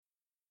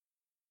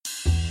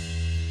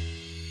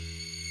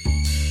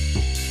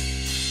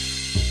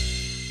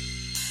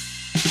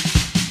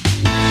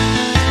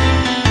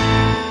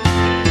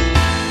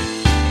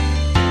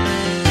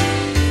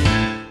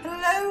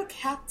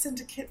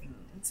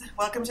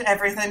Welcome to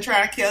Everything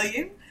Trying to Kill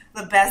You,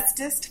 the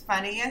bestest,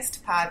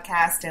 funniest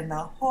podcast in the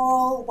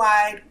whole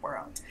wide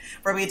world,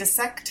 where we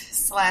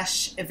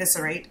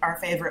dissect/eviscerate our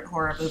favorite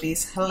horror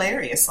movies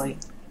hilariously.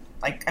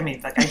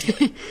 Ideally.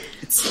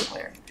 It's so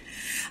hilarious.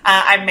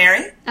 I'm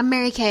Mary. I'm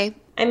Mary Kay.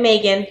 I'm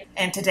Megan.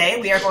 And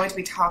today we are going to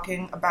be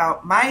talking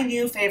about my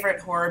new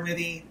favorite horror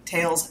movie,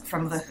 Tales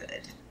from the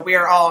Hood. We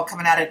are all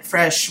coming at it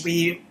fresh.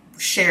 We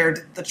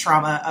shared the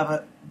trauma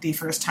of the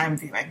first time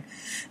viewing.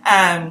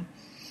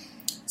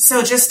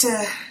 So just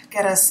to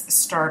get us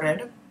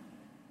started,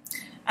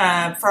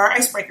 for our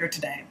icebreaker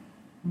today,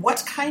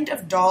 what kind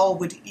of doll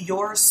would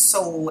your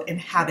soul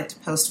inhabit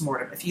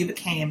post-mortem? If you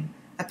became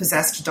a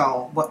possessed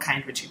doll, what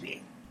kind would you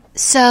be?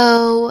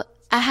 So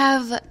I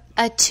have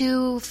a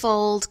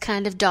twofold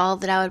kind of doll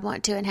that I would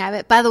want to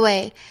inhabit. By the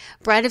way,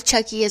 Bride of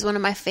Chucky is one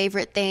of my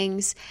favorite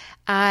things.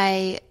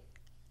 I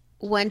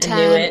one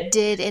time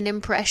did an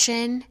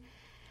impression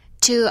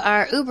to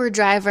our Uber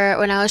driver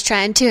when I was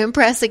trying to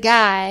impress a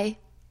guy.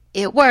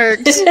 It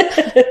worked.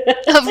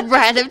 Of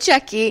Bride of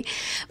Chucky.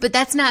 But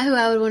that's not who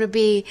I would want to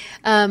be.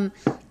 I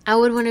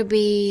would want to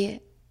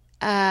be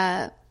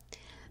the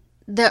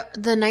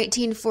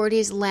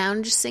 1940s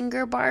lounge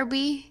singer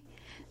Barbie.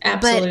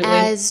 Absolutely. But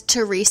as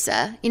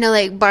Teresa. You know,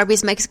 like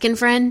Barbie's Mexican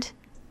friend?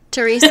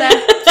 Teresa?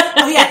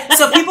 Oh, yeah.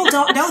 So people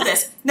don't know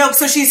this. No,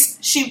 so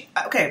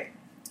okay.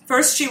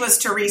 First she was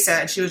Teresa,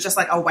 and she was just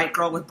like a white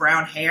girl with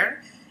brown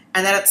hair.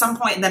 And then at some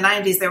point in the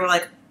 90s, they were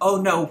like, oh,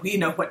 no, we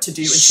know what to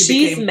do. And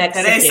she became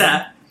Mexican.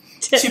 Teresa.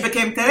 She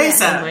became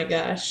Teresa. Oh, my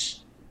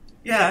gosh.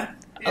 Yeah.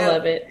 I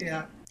love it.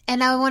 Yeah.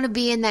 And I want to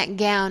be in that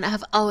gown. I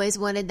have always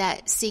wanted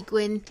that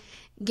sequin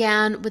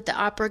gown with the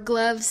opera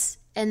gloves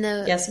and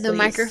the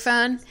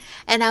microphone.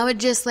 And I would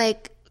just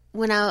like,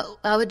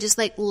 I would just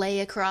like lay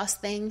across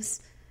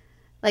things.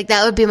 Like,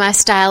 that would be my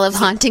style of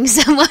haunting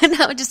someone.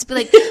 I would just be,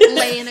 like,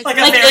 laying across.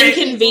 like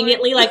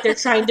inconveniently, like they're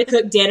trying to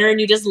cook dinner and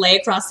you just lay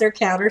across their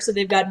counter so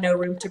they've got no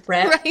room to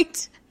prep.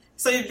 Right.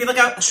 So you'd be like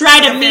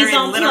try to mise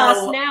en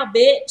place now,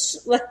 bitch.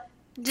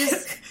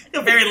 Just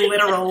a very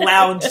literal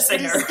lounge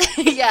singer.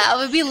 Yeah, I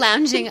would be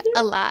lounging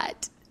a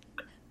lot.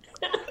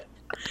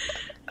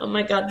 Oh,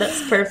 my God,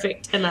 that's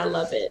perfect, and I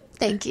love it.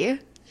 Thank you.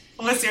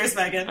 What's yours,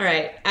 Megan? All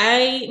right.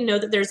 I know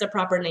that there's a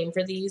proper name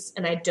for these,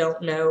 and I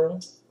don't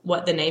know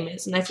what the name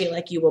is, and I feel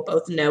like you will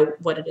both know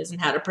what it is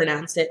and how to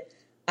pronounce it.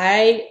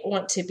 I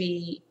want to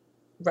be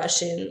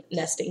Russian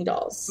nesting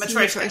dolls.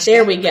 Matryoshka.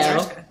 There we go.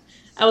 Matryoshka.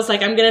 I was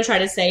like, I'm going to try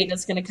to say it, and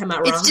it's going to come out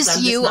wrong. It's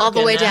just you all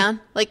the way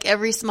down. Like,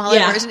 every smaller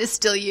version is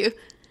still you.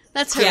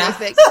 That's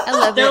horrific. I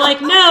love it. They're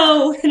like,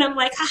 no. And I'm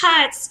like,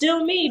 haha, it's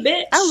still me,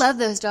 bitch. I love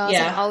those dolls.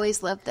 Yeah. I've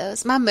always loved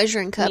those. My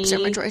measuring cups are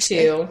Matryoshka.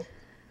 Too.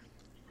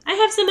 I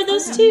have some of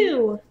those,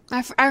 too.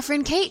 Our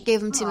friend Kate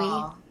gave them to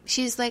Aww. me.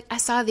 She's like, I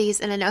saw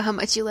these, and I know how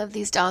much you love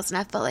these dolls, and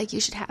I felt like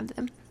you should have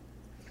them.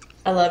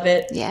 I love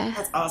it. Yeah.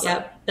 That's awesome.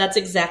 Yep. That's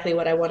exactly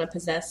what I want to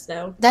possess,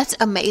 though. That's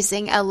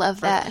amazing. I love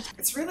that.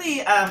 It's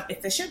really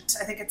efficient.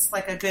 I think it's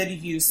like a good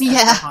use of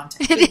Yeah, the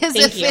haunting. it is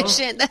Thank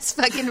efficient. You. That's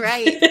fucking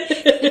right.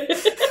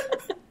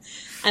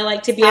 I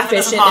like to be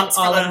efficient in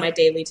all of my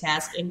daily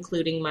tasks,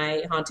 including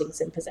my hauntings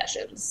and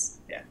possessions.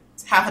 Yeah.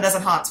 It's half a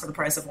dozen haunts for the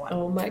price of one.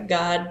 Oh my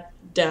God.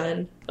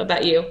 Done. What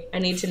about you? I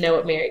need to know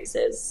what Mary's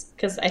is,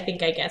 because I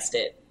think I guessed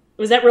it.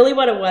 Was that really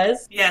what it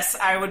was? Yes,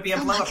 I would be a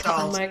blow-up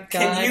doll. Oh my God.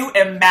 Can you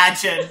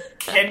imagine?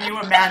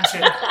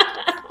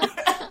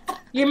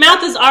 Your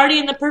mouth is already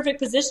in the perfect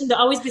position to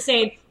always be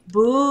saying,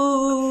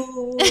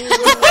 boo.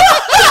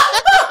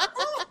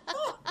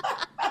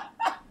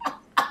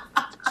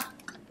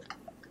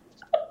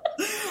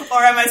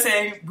 Or am I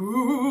saying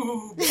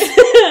boo?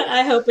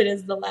 I hope it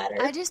is the latter.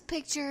 I just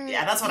picture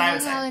that's what I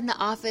would say. how in The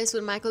Office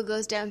when Michael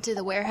goes down to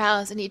the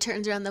warehouse and he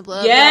turns around the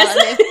blow-up Yes.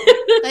 doll and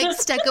they like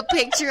stuck a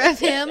picture of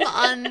him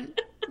on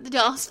the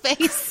doll's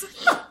face.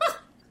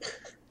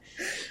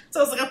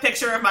 So it's like a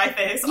picture of my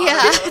face.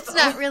 Yeah, it's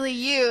not really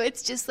you.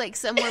 It's just like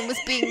someone was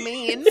being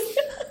mean.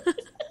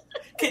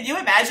 Can you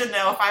imagine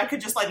though if I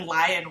could just like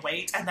lie in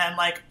wait and then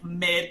like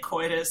mid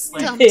coitus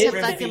like Come to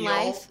reveal fucking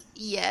life.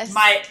 Yes.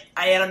 my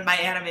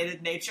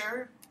animated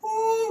nature?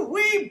 Ooh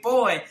wee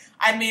boy.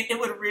 I mean, it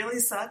would really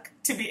suck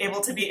to be able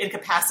to be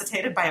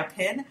incapacitated by a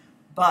pin,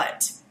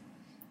 but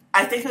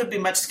I think it would be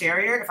much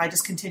scarier if I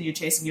just continued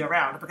chasing you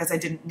around because I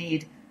didn't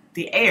need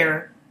the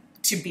air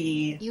to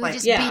be You like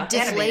would just be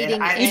deflating.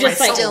 animated. You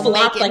just like still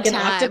flop making like an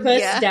time.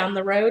 octopus down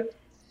the road.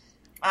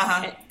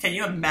 Can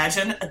you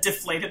imagine a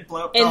deflated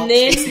blow-up And doll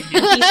then chasing you?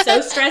 he's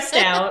so stressed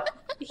out,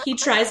 he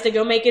tries to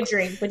go make a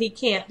drink, but he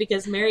can't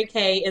because Mary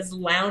Kay is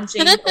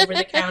lounging over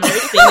the counter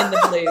singing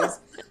the blues.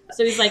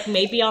 So he's like,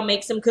 maybe I'll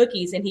make some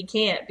cookies, and he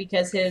can't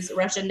because his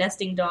Russian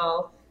nesting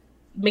doll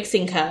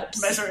mixing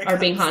cups are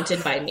being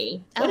haunted by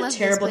me. What a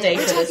terrible day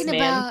for this man. We're talking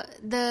about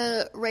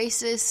the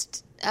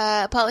racist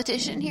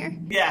politician here?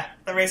 Yeah,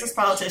 the racist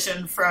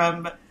politician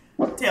from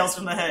Tales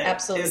from the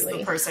Hood is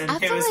the person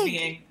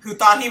who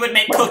thought he would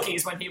make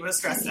cookies when he was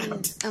stressed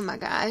out. Oh my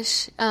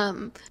gosh.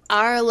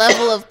 Our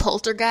level of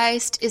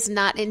poltergeist is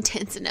not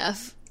intense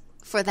enough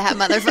for that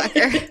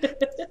motherfucker.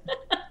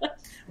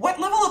 What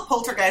level of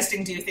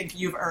poltergeisting do you think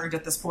you've earned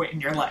at this point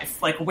in your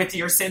life? Like, with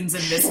your sins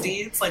and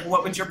misdeeds? Like,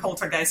 what would your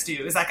poltergeist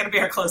do? Is that going to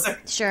be our closer?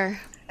 Sure.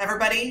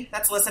 Everybody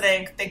that's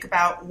listening, think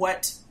about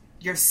what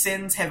your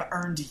sins have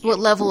earned you. What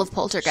level of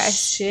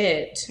poltergeist?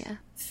 Shit. Yeah.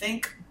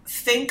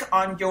 Think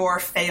on your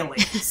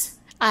failings.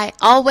 I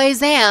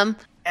always am.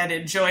 And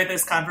enjoy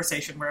this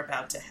conversation we're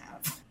about to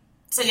have.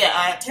 So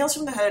yeah, Tales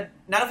from the Hood,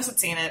 none of us had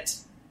seen it.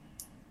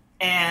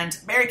 And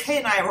Mary Kay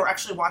and I were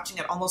actually watching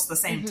it almost the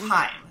same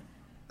time.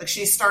 Like,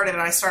 she started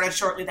and I started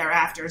shortly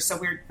thereafter, so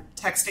we're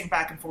texting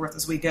back and forth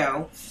as we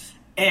go.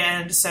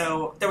 And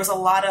so there was a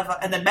lot of,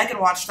 and then Megan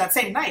watched that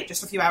same night,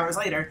 just a few hours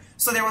later.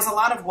 So there was a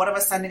lot of one of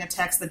us sending a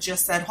text that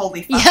just said,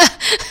 holy fuck. Yeah.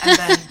 And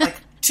then, like,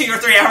 2 or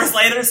 3 hours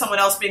later, someone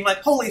else being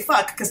like, holy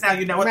fuck, because now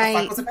you know what the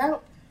fuck was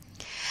about.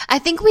 I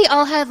think we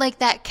all had, like,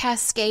 that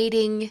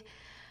cascading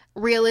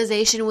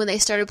realization when they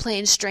started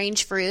playing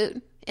Strange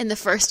Fruit in the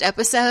first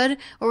episode,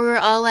 where we were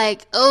all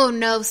like, oh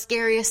no,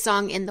 scariest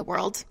song in the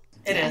world.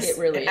 It is. It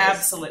really is.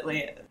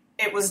 Absolutely.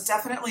 It was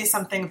definitely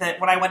something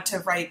that when I went to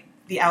write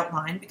the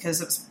outline,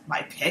 because it was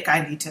my pick,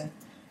 I need to,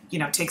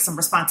 take some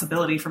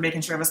responsibility for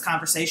making sure this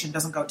conversation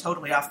doesn't go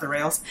totally off the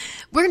rails.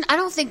 I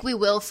don't think we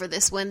will for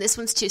this one. This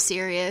one's too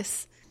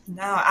serious.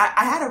 No,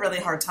 I had a really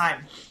hard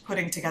time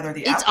putting together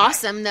the outline. It's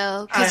awesome,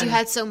 though, because you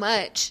had so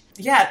much.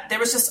 Yeah, there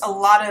was just a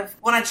lot of,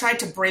 when I tried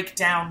to break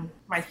down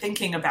my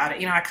thinking about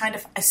it,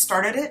 I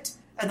started it,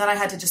 and then I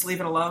had to just leave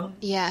it alone.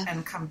 Yeah.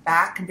 And come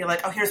back and be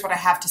like, oh, here's what I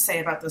have to say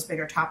about those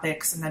bigger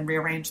topics, and then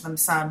rearrange them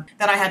some.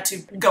 Then I had to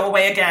go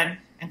away again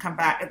and come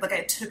back.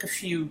 It took a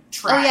few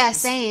tries. Oh, yeah,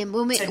 same.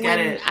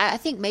 I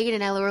think Megan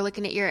and I were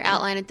looking at your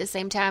outline at the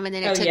same time, and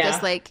then it took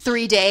us,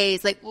 3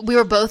 days. Like, we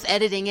were both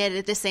editing it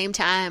at the same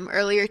time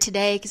earlier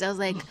today, because I was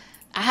like,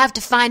 I have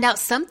to find out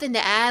something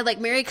to add. Like,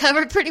 Mary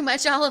covered pretty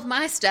much all of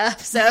my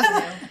stuff, so...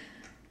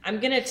 I'm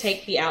going to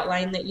take the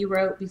outline that you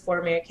wrote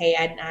before Mary Kay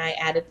and I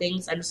added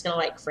things. I'm just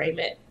going to, frame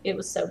it. It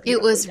was so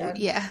beautiful. It was,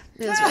 yeah.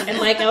 It was really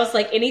and, I was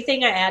like,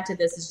 anything I add to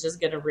this is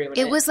just going to ruin it.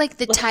 It was,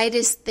 the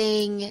tightest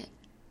thing.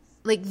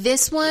 Like,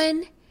 this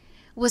one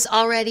was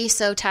already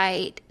so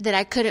tight that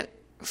I couldn't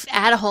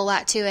add a whole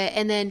lot to it.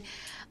 And then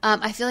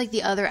I feel like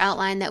the other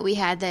outline that we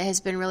had that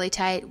has been really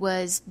tight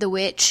was The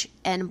Witch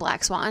and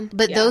Black Swan.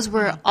 But those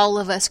were all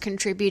of us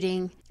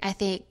contributing, I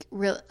think,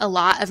 a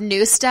lot of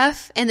new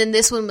stuff. And then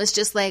this one was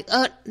just like,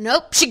 oh,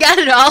 nope, she got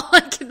it all.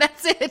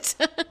 That's it.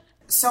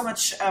 So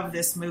much of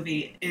this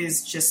movie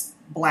is just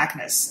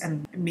blackness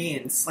and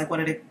means,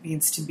 what it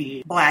means to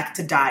be black,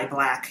 to die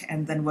black,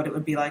 and then what it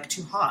would be like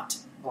to haunt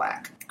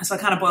black. So I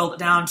kind of boiled it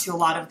down to a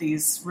lot of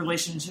these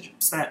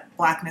relationships that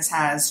blackness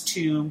has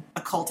to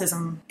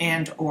occultism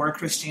and or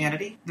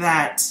Christianity,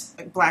 that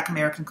Black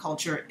American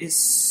culture is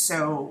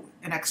so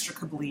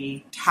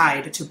inextricably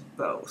tied to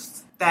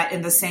both. That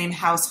in the same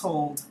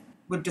household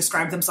would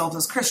describe themselves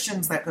as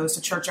Christians, that goes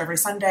to church every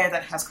Sunday,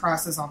 that has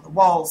crosses on the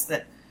walls,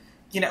 that,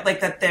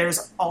 that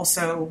there's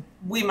also,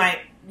 we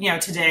might,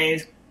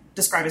 today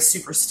describe as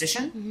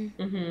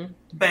superstition,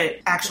 but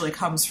actually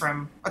comes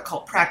from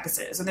occult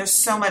practices. And there's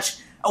so much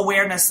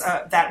awareness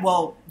that,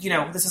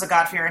 this is a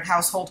God-fearing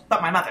household,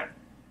 but my mother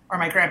or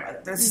my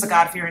grandmother. This is a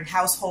God-fearing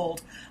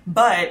household,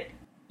 but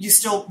you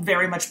still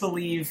very much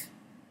believe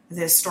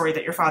this story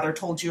that your father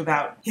told you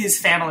about his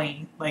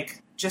family,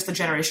 just a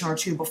generation or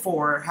two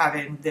before,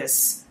 having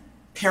this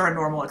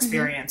paranormal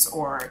experience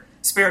or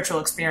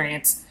spiritual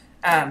experience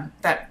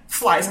that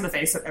flies in the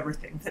face of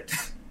everything that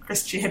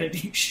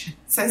Christianity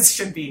says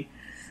should be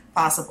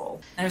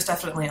possible. And there's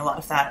definitely a lot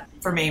of that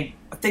for me,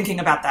 thinking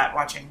about that,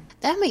 watching.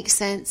 That makes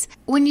sense.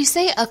 When you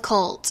say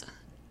occult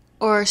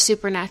or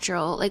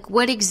supernatural,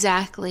 what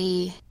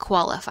exactly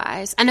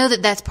qualifies? I know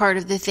that that's part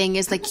of the thing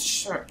is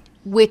sure.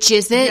 Which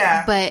is it?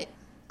 Yeah. But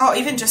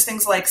even just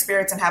things like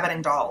spirits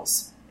inhabiting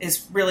dolls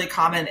is really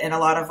common in a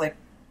lot of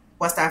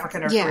West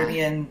African or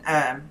Caribbean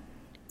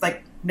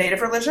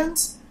native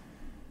religions.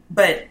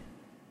 But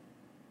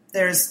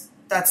there's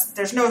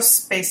no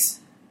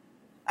space.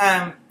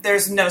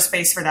 There's no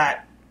space for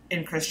that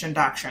in Christian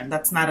doctrine.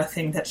 That's not a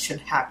thing that should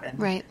happen.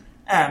 Right.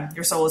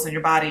 Your soul is in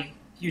your body.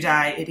 You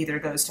die. It either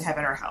goes to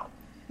heaven or hell.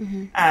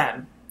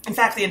 In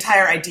fact, the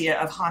entire idea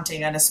of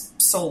haunting and a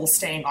soul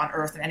staying on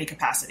Earth in any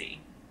capacity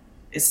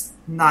is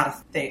not a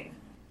thing.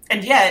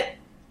 And yet,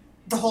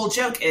 the whole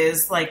joke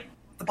is,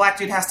 the black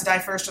dude has to die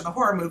first in the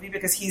horror movie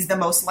because he's the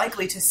most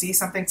likely to see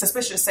something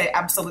suspicious, say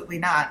absolutely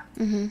not,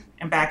 and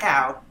back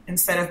out,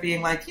 instead of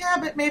being yeah,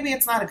 but maybe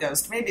it's not a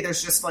ghost. Maybe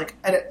there's just,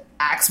 an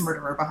axe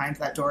murderer behind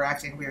that door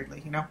acting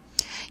weirdly,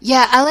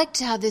 Yeah, I liked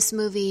how this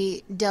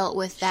movie dealt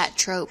with that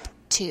trope,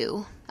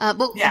 too.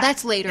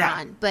 That's later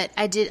on, but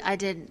I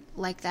did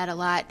like that a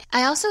lot.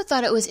 I also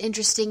thought it was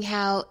interesting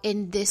how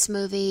in this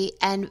movie,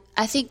 and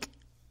I think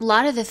a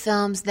lot of the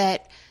films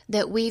that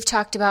we've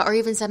talked about, or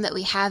even some that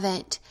we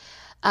haven't,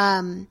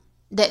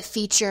 that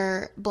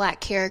feature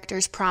black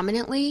characters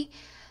prominently,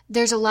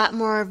 there's a lot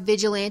more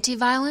vigilante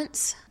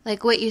violence.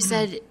 Like what you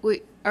said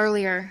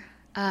earlier,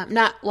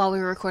 not while we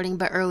were recording,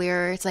 but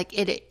earlier, it's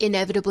it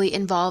inevitably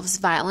involves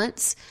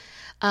violence,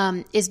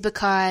 is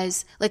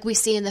because, we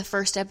see in the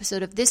first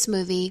episode of this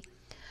movie,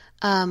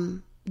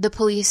 the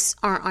police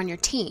aren't on your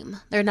team.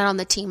 They're not on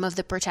the team of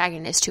the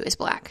protagonist who is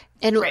black.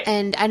 And Right.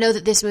 and I know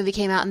that this movie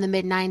came out in the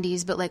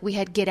mid-90s, but like we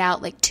had Get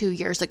Out like 2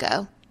 years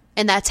ago.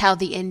 And that's how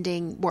the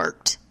ending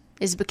worked,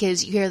 is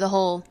because you hear the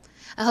whole,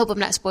 I hope I'm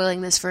not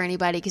spoiling this for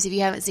anybody, because if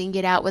you haven't seen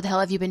Get Out, what the hell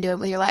have you been doing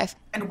with your life?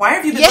 And why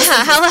have you been Yeah, listening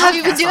to how this long have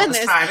you been podcast doing all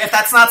this? time if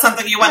that's not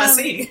something you want to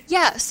see?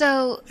 Yeah,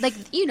 so like,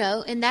 you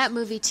know, in that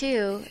movie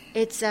too,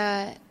 it's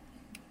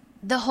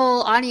the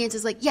whole audience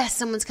is like, yes,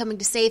 someone's coming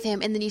to save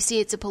him, and then you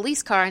see it's a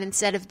police car, and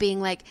instead of being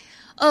like,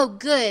 oh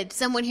good,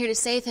 someone here to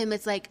save him,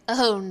 it's like,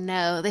 oh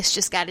no, this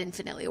just got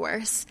infinitely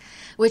worse.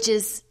 Which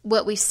is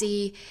what we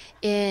see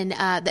in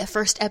the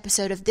first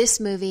episode of this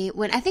movie,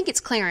 when I think it's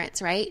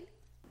Clarence, right?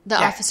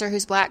 The officer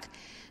who's black,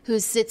 who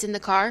sits in the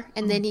car,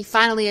 and then he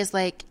finally is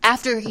like,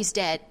 after he's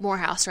dead,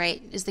 Morehouse,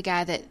 right, is the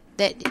guy that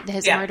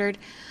has murdered.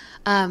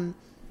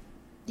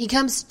 He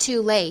comes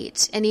too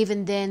late, and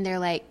even then they're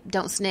like,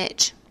 don't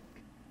snitch,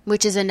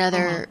 which is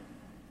another,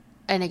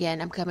 and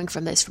again, I'm coming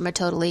from this from a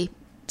totally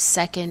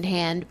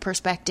second-hand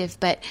perspective,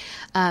 but,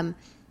 well,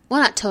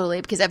 not totally,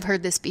 because I've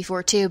heard this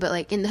before too, but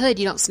like in the hood,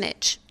 you don't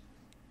snitch,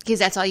 because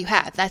that's all you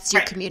have. That's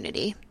your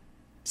community.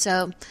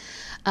 So,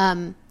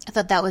 I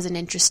thought that was an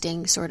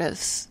interesting sort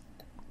of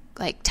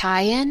like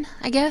tie-in,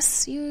 I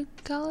guess you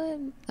would call it,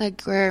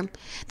 like where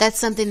that's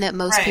something that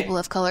most people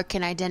of color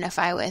can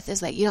identify with,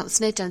 is like you don't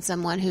snitch on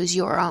someone who's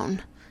your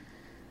own.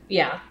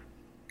 Yeah.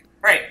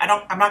 Right.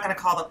 I'm not going to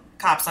call the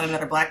cops on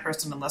another black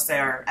person unless they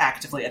are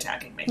actively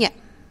attacking me. Yeah.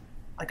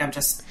 Like, I'm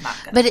just not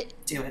going to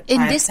do it.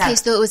 In this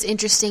case, though, it was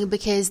interesting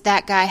because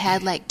that guy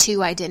had like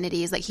two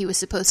identities. Like he was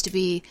supposed to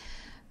be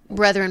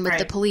brethren with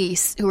the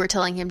police who were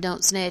telling him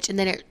don't snitch, and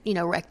then it, you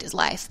know, wrecked his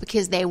life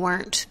because they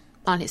weren't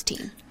on his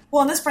team.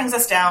 Well, and this brings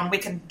us down. We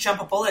can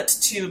jump a bullet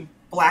to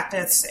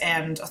blackness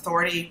and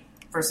authority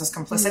versus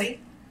complicity,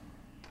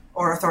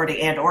 or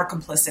authority and or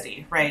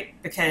complicity, right?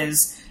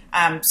 Because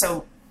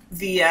so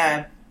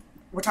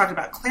we're talking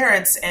about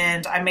Clarence,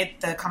 and I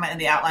made the comment in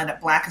the outline that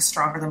black is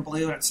stronger than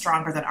blue and it's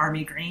stronger than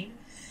army green.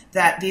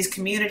 That these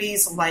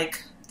communities,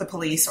 like the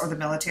police or the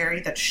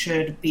military, that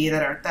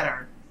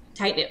are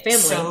tight-knit family,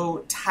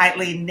 so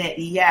tightly knit,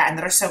 and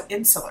that are so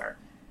insular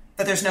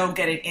that there's no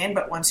getting in,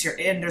 but once you're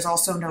in, there's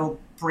also no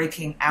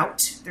breaking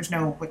out. There's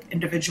no like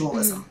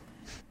individualism.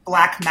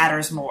 Black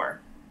matters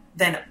more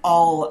than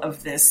all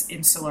of this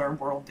insular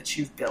world that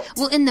you've built.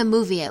 Well, in the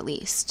movie, at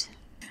least.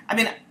 I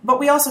mean, but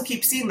we also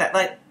keep seeing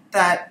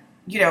that,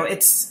 you know,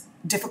 it's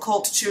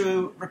difficult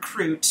to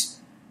recruit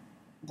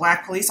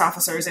black police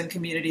officers in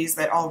communities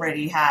that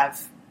already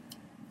have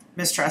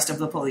mistrust of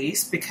the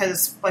police,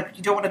 because like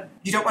you don't want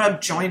to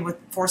join with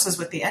forces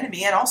with the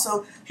enemy, and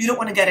also you don't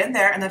want to get in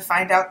there and then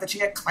find out that you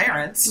get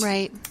clearance,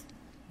 right?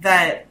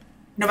 That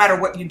no matter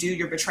what you do,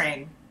 you're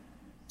betraying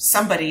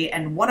somebody,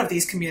 and one of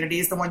these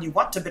communities, the one you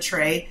want to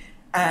betray,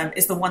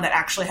 is the one that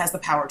actually has the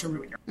power to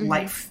ruin your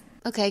life.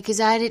 Okay, because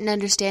I didn't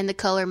understand the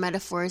color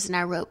metaphors, and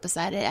I wrote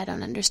beside it, I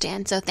don't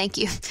understand, so thank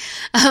you.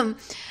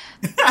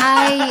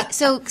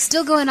 So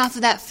still going off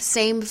of that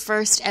same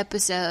first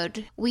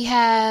episode, we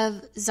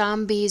have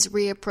zombies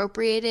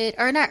reappropriated,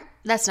 or not,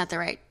 that's not the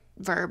right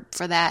verb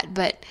for that,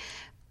 but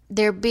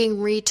they're being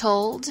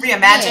retold.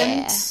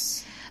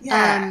 Reimagined.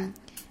 Yeah.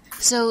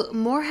 So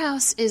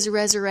Morehouse is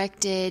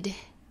resurrected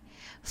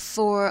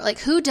for, like,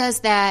 who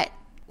does that,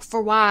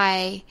 for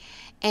why,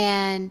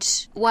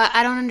 and why,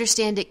 I don't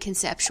understand it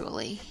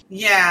conceptually.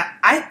 Yeah,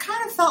 I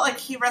kind of felt like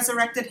he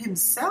resurrected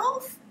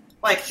himself.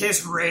 Like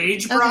his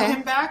rage brought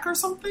him back or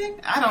something.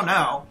 I don't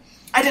know.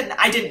 I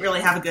didn't really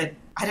have a good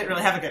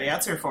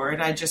answer for it.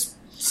 I just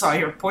saw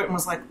your point and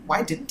was like,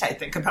 why didn't I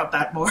think about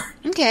that more?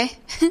 Okay.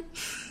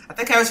 I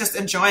think I was just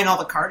enjoying all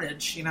the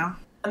carnage, you know?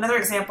 Another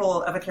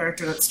example of a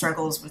character that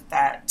struggles with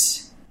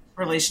that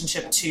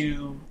relationship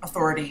to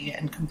authority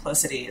and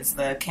complicity is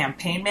the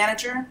campaign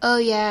manager. Oh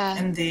yeah.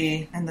 In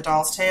the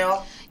Doll's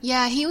Tale.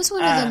 Yeah, he was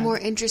one of the more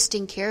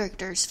interesting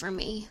characters for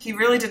me. He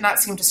really did not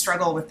seem to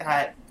struggle with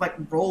that like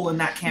role in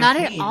that campaign. Not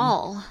at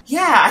all.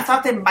 Yeah, I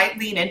thought they might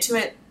lean into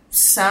it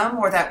some,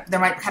 or that there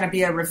might kind of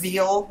be a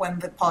reveal when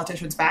the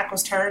politician's back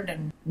was turned,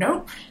 and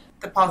nope.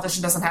 The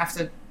politician doesn't have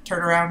to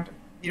turn around.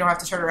 You don't have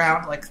to turn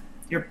around, like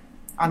you're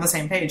on the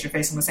same page, you're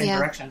facing the same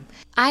direction.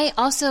 I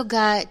also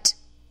got,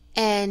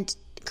 and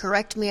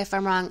correct me if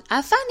I'm wrong,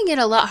 I'm finding it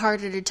a lot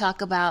harder to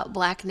talk about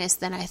blackness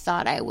than I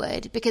thought I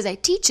would, because I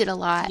teach it a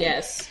lot.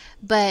 Yes.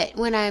 But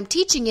when I'm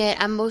teaching it,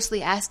 I'm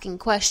mostly asking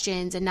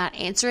questions and not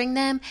answering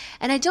them,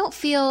 and I don't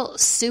feel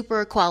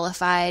super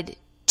qualified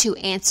to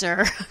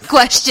answer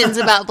questions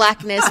about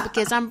blackness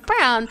because I'm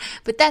brown,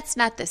 but that's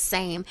not the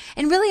same.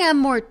 And really, I'm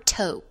more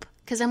taupe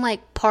because I'm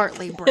like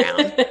partly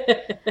brown.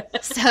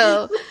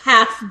 So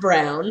half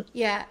brown.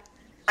 Yeah.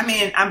 I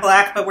mean, I'm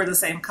black, but we're the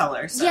same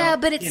color. So, yeah,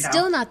 but it's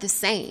still not the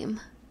same.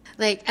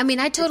 Like, I mean,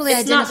 I totally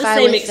it's identify not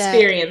the same with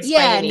experience.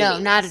 Yeah, no,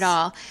 not at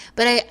all.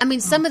 But I mean,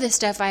 some of the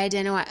stuff I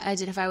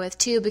identify with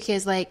too,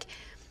 because like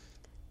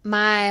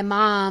my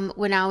mom,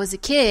 when I was a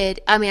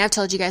kid, I mean, I've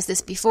told you guys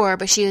this before,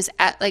 but she's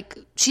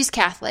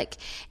Catholic,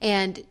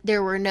 and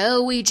there were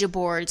no Ouija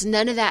boards,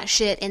 none of that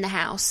shit in the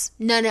house,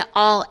 none at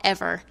all,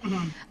 ever.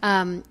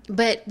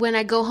 But when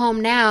I go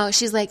home now,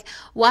 she's like,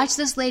 watch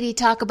this lady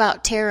talk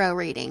about tarot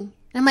reading.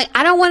 And I'm like,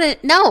 I don't want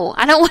to know.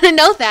 I don't want to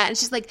know that. And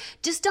she's like,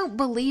 just don't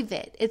believe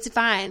it. It's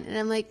fine. And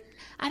I'm like,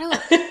 I don't.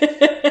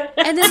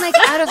 And then like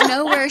out of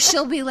nowhere,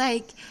 she'll be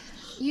like,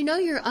 you know,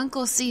 your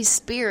uncle sees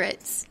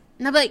spirits.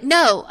 And I'm like,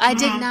 no, I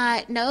did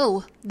not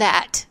know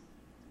that.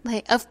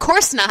 Like, of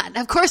course not.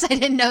 Of course I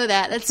didn't know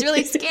that. That's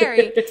really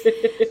scary.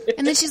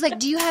 And then she's like,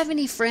 do you have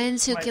any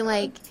friends who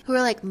who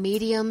are like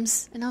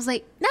mediums? And I was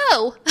like,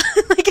 no,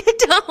 like I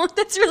don't.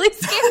 That's really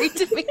scary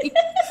to me.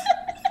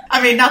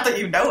 I mean, not that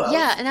you know of.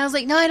 Yeah, and I was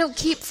like, no, I don't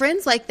keep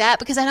friends like that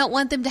because I don't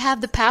want them to have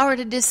the power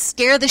to just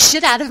scare the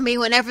shit out of me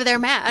whenever they're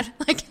mad.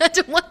 Like, I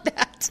don't want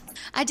that.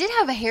 I did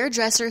have a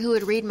hairdresser who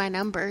would read my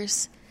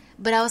numbers.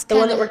 But I was the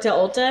one that worked at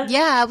Ulta?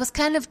 Yeah, I was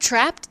kind of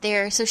trapped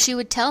there. So she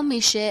would tell me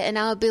shit, and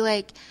I would be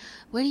like,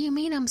 what do you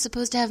mean I'm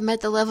supposed to have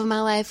met the love of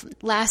my life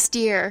last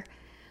year?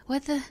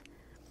 What the?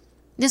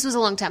 This was a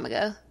long time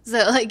ago. So,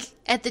 like,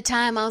 at the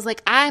time, I was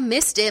like, I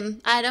missed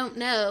him. I don't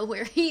know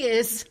where he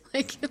is.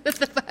 Like, what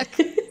the fuck?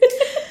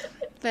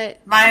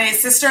 But my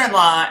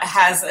sister-in-law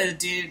has a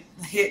dude,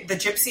 the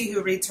gypsy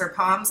who reads her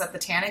palms at the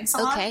tanning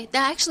salon. Okay,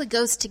 that actually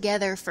goes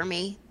together for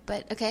me.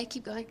 But, okay,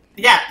 keep going.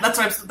 Yeah, that's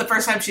why the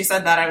first time she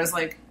said that, I was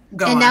like,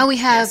 go on. And now we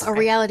have a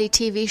reality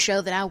TV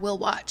show that I will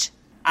watch.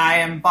 I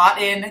am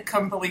bought in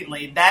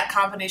completely. That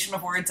combination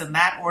of words in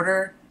that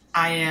order,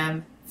 I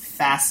am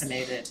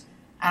fascinated.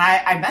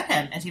 And I met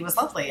him, and he was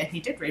lovely, and he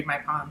did read my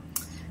palm.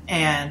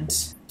 And,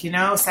 you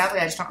know, sadly,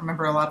 I just don't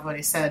remember a lot of what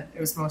he said.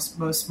 It was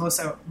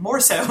more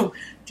so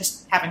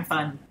just having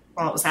fun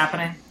while it was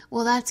happening.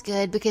 Well, that's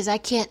good, because I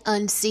can't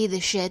unsee the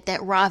shit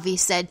that Ravi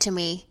said to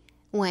me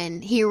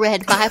when he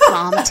read my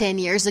palm 10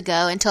 years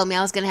ago and told me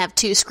I was going to have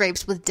 2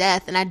 scrapes with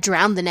death, and I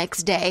drowned the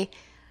next day.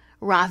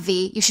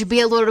 Ravi, you should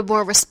be a little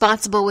more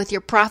responsible with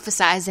your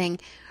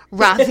prophesizing,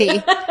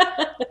 Ravi.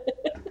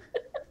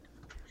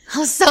 I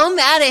was so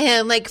mad at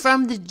him, like,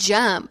 from the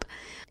jump.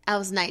 I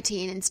was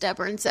 19 and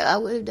stubborn, so I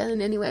would have done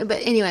it anyway.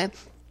 But anyway,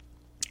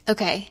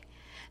 okay.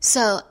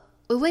 So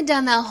we went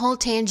down that whole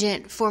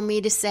tangent for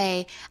me to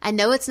say, I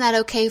know it's not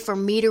okay for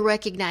me to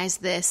recognize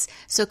this,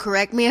 so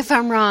correct me if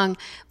I'm wrong,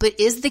 but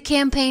is the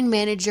campaign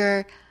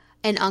manager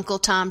an Uncle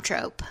Tom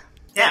trope?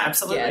 Yeah,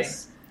 absolutely.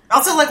 Yes.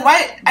 Also, like,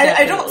 why?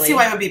 I don't see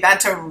why it would be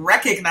bad to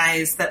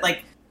recognize that,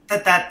 like,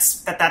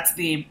 that's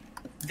the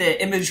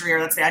imagery or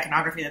that's the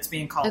iconography that's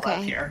being called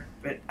out here.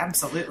 But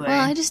absolutely. Well,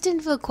 I just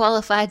didn't feel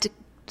qualified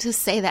to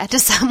say that to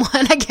someone,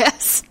 I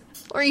guess,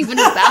 or even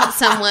about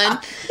someone.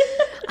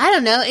 I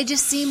don't know. It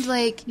just seemed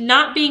like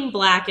not being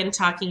Black and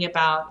talking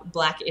about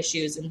Black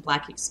issues and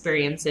Black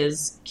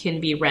experiences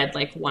can be read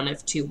like one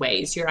of 2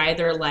 ways. You're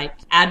either like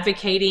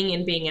advocating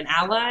and being an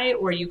ally,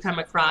 or you come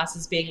across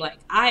as being like,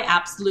 I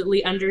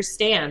absolutely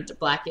understand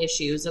Black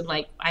issues and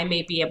like I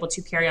may be able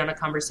to carry on a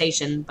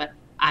conversation, but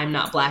I'm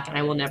not Black and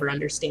I will never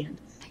understand.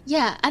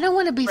 Yeah, I don't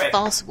want to be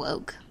false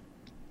woke.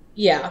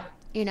 Yeah.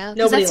 You know,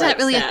 because that's not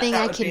really a thing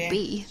I can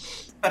be.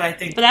 But I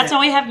think, but that's why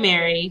we have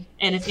Mary,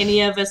 and if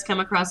any of us come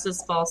across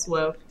as false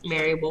woke,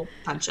 Mary will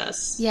punch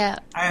us. Yeah,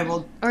 I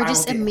will, or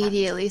just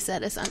immediately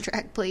set us on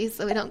track, please,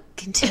 so we don't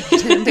continue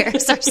to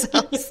embarrass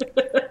ourselves.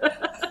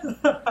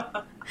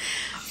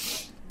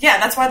 Yeah,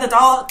 that's why the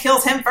doll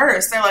kills him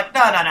first. They're like,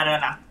 no.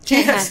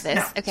 Can't have this.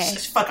 No, okay,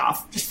 just fuck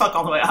off. Just fuck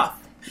all the way off.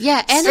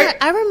 Yeah, and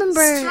I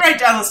remember straight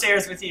down the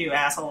stairs with you,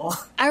 asshole.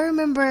 I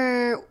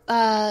remember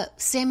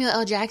Samuel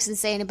L. Jackson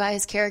saying about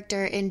his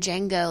character in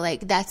Django,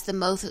 like, that's the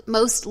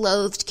most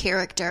loathed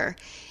character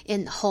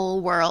in the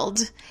whole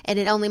world, and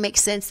it only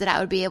makes sense that I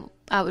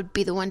would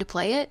be the one to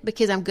play it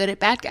because I'm good at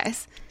bad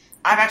guys.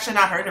 I've actually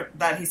not heard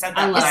that he said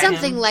that. It's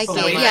something like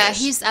it. Yeah,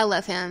 I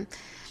love him.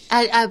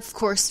 I of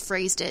course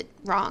phrased it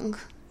wrong,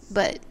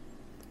 but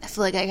I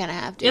feel like I kind of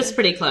have to. It's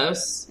pretty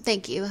close.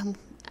 Thank you.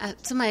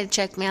 Somebody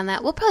check me on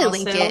that. We'll probably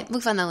link it.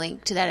 We'll find the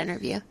link to that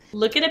interview.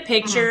 Look at a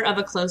picture of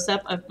a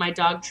close-up of my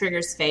dog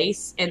Trigger's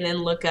face, and then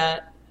look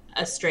at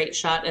a straight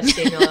shot of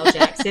Samuel L.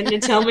 Jackson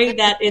and tell me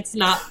that it's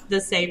not the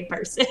same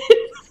person.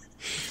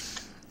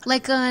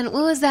 Like on,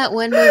 what was that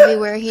one movie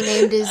where he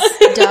named his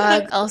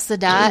dog Al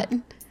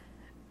Sadat?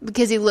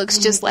 Because he looks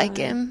just like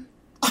him.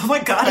 Oh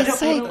my god, I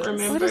don't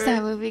remember. What is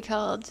that movie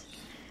called?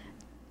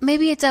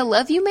 Maybe it's I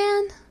Love You,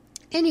 Man?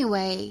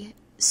 Anyway,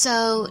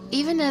 so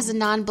even as a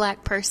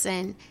non-Black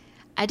person,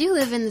 I do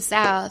live in the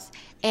South,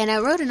 and I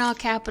wrote in all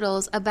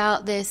capitals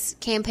about this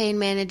campaign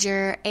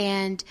manager,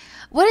 and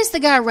what is the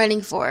guy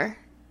running for?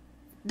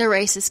 The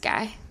racist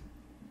guy.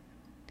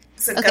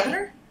 Is it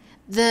governor?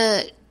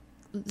 The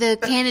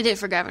candidate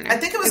for governor. I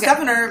think it was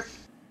governor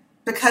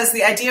because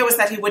the idea was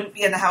that he wouldn't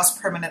be in the House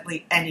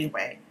permanently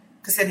anyway,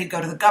 because then he'd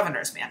go to the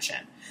governor's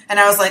mansion. And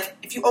I was like,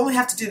 if you only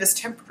have to do this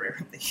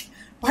temporarily,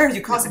 why are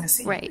you causing a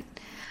scene? Right.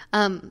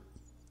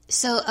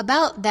 So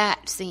about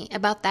that scene,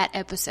 about that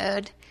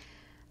episode,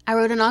 I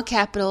wrote in all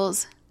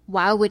capitals,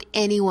 why would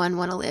anyone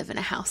want to live in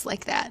a house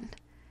like that?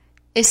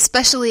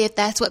 especially if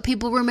that's what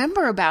people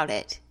remember about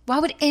it. Why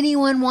would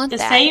anyone want The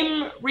that?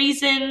 same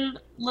reason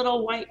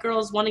little white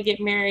girls want to get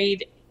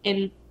married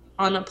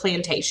on a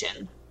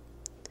plantation.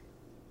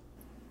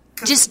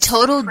 Just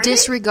total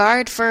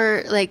disregard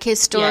for like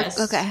historic. Yes.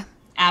 Okay.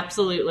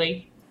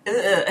 Absolutely.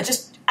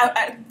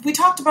 We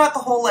talked about the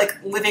whole like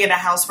living in a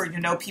house where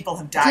people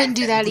have died. Couldn't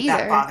do that Would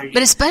either. bother you?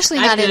 But especially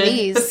not in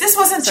these But this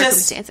wasn't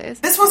circumstances.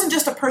 This wasn't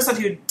just a person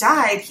who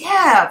died.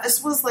 Yeah,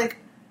 this was like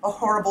a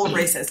horrible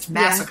racist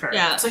massacre.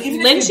 Yeah. So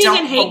even lynching if you don't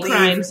and hate believe,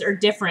 crimes are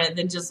different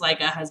than just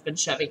like a husband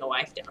shoving a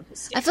wife down his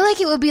stairs. I feel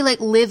like it would be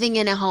like living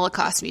in a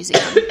Holocaust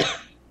museum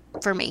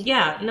for me.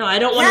 Yeah, no, I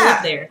don't want to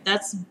live there.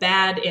 That's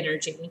bad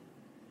energy.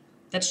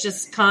 That's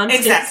just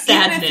constant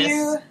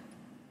sadness.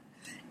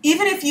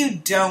 Even if you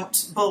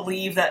don't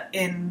believe that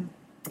in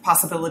the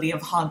possibility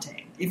of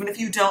haunting, even if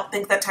you don't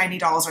think that tiny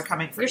dolls are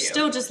coming for You're you,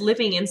 still just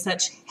living in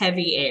such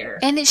heavy air.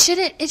 And it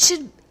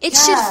should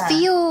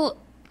feel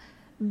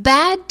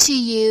bad to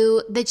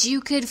you that you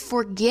could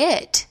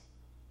forget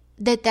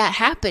that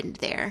happened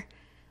there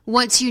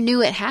once you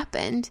knew it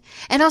happened.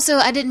 And also,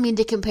 I didn't mean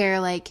to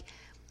compare like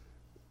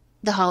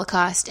the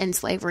Holocaust and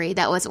slavery.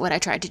 That wasn't what I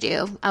tried to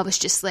do. I was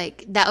just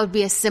like, that would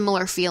be a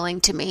similar feeling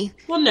to me.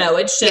 Well, no,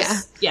 it's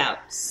just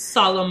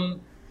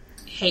solemn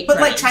hate. But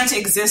crimes. like trying to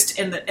exist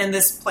in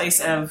this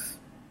place of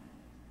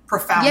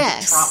profound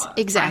trauma.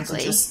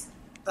 Exactly.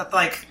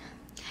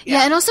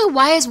 Yeah, and also,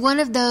 why is one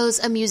of those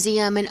a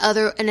museum and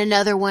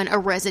another one a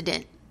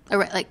residence?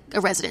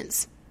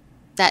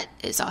 That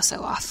is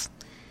also off.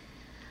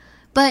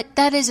 But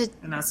that is a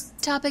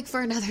topic for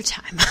another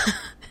time.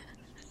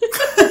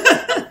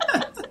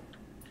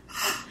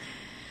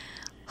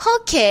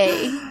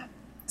 Okay.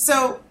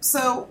 So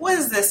what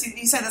is this?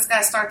 You said this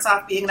guy starts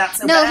off being not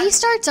so bad? No, he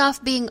starts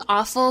off being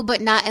awful,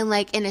 but not in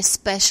like an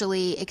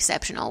especially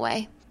exceptional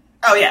way.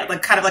 Oh yeah,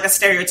 like kind of like a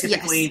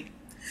stereotypically.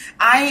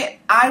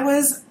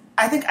 Yes.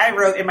 I think I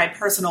wrote in my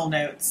personal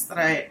notes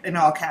in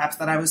all caps,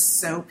 that I was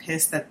so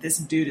pissed that this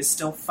dude is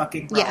still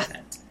fucking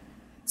relevant. Yeah.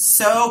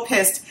 So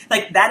pissed.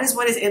 Like, that is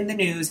what is in the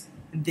news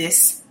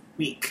this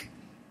week.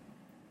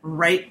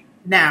 Right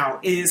now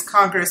is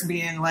Congress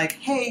being like,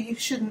 hey, you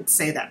shouldn't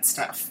say that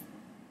stuff.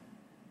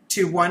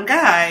 To one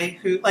guy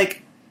who,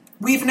 like,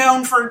 we've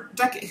known for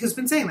decades, who's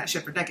been saying that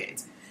shit for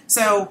decades.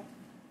 So,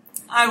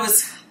 I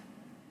was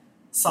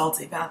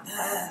salty about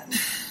that.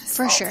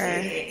 For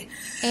sure.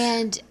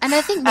 And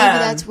I think maybe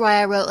that's why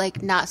I wrote,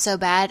 like, not so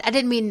bad. I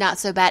didn't mean not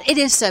so bad. It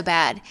is so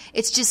bad.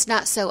 It's just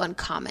not so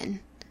uncommon.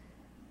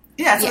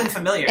 Yeah, it's something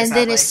familiar. And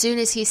then as soon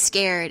as he's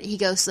scared, he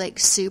goes, like,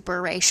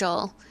 super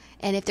racial.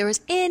 And if there was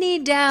any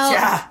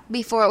doubt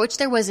before, which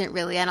there wasn't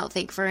really, I don't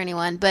think, for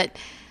anyone, but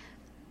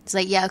it's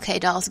like, yeah, okay,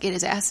 dolls, get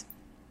his ass.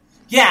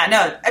 Yeah,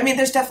 no, I mean,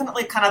 there's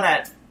definitely kind of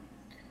that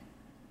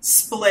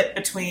split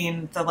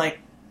between the, like,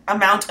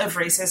 amount of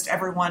racist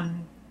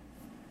everyone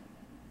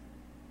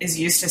is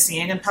used to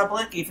seeing in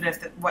public, even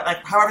if,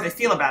 however they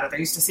feel about it, they're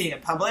used to seeing in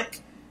public,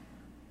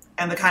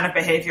 and the kind of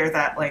behavior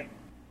that, like,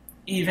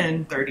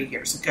 even 30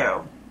 years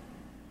ago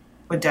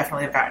would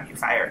definitely have gotten you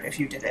fired if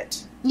you did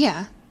it.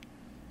 Yeah.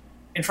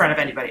 In front of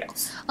anybody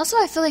else. Also,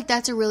 I feel like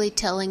that's a really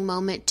telling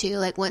moment, too,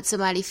 like when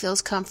somebody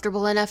feels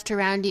comfortable enough to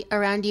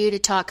around you to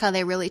talk how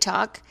they really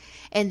talk,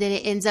 and then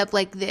it ends up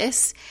like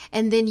this,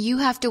 and then you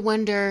have to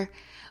wonder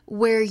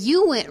where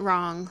you went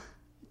wrong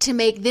to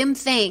make them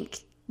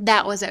think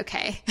that was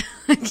okay.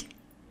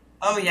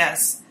 Oh,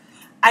 yes.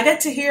 I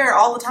get to hear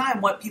all the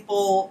time what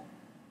people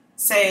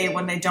say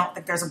when they don't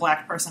think there's a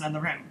black person in the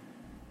room.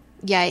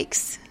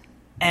 Yikes.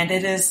 And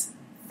it is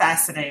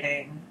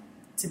fascinating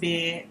to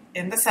be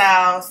in the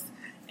South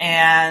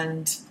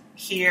and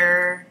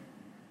hear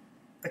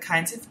the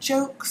kinds of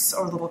jokes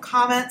or little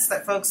comments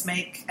that folks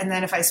make. And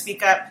then if I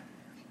speak up,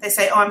 they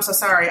say, oh, I'm so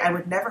sorry. I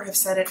would never have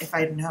said it if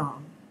I'd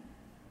known.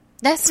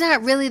 That's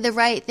not really the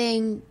right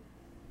thing.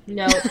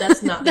 No,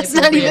 that's not. That's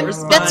not even.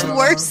 Response. That's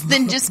worse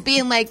than just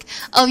being like,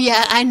 "Oh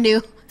yeah, I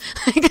knew."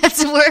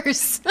 That's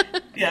worse.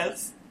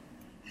 Yes.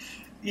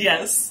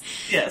 Yes.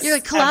 Yes. You're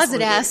a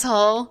closet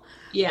asshole.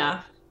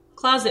 Yeah,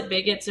 closet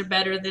bigots are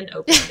better than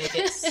open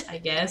bigots, I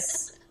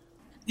guess.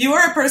 You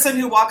are a person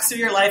who walks through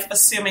your life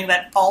assuming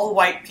that all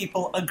white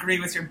people agree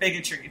with your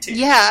bigotry too.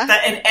 Yeah.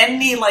 That in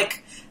any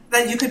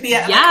that you could be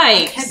at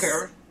a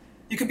kegger,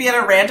 you could be at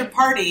a random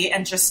party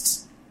and just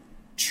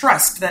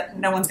trust that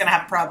no one's going to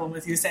have a problem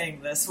with you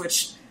saying this,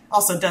 which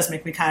also does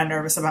make me kind of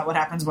nervous about what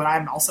happens when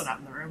I'm also not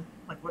in the room.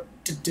 Like, what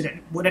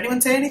would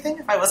anyone say anything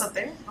if I wasn't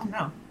there? Oh,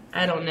 no.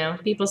 I don't know.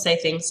 People say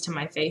things to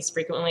my face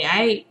frequently.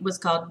 I was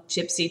called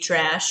gypsy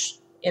trash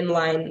in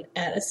line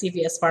at a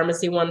CVS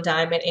pharmacy one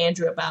time, and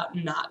Andrew about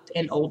knocked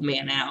an old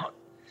man out.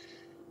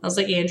 I was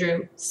like,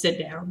 Andrew, sit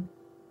down.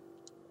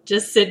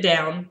 Just sit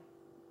down.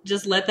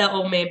 Just let that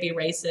old man be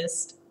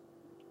racist.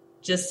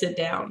 Just sit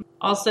down.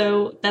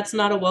 Also, that's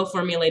not a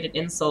well-formulated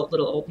insult,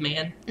 little old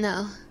man.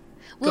 No.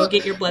 Go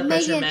get your blood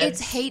pressure meds. It's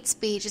hate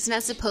speech. It's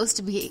not supposed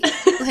to be,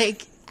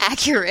 like,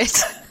 accurate.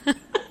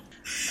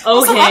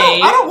 Also, Okay.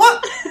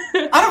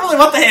 I don't really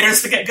want the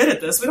haters to get good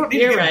at this. We don't need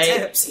to give them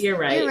tips. You're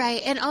right. You're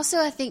right. And also,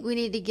 I think we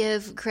need to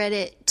give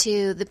credit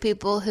to the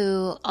people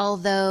who,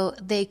 although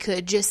they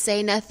could just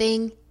say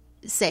nothing,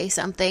 say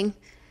something.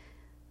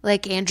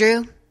 Like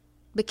Andrew.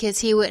 Because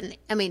he wouldn't,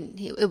 I mean,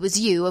 it was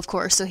you, of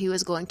course, so he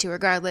was going to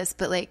regardless.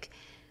 But, like,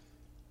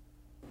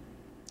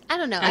 I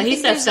don't know. I he think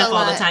says there's stuff a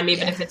all the lot- time,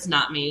 even yeah. if it's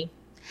not me.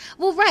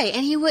 Well, right.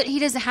 And he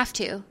doesn't have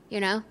to, you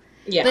know?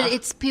 Yeah. But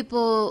it's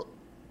people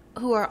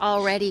who are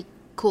already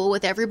cool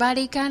with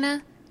everybody, kind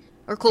of,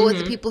 or cool with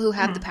the people who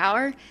have the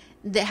power,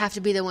 that have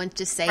to be the ones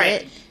to say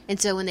Right. it. And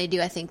so when they do,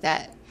 I think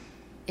that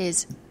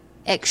is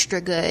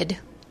extra good.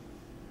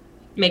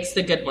 Makes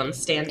the good ones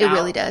stand It out.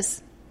 really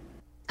does.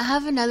 I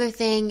have another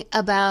thing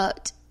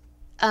about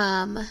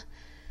horror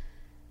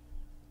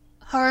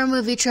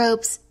movie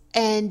tropes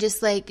and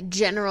just like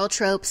general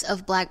tropes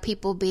of black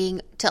people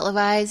being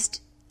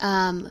televised.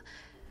 The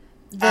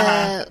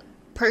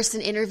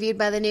person interviewed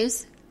by the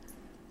news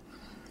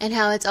and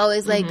how it's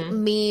always like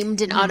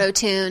memed and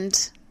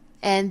auto-tuned,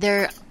 and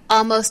they're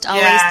almost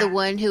always the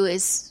one who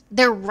is,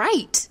 they're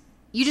right.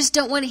 You just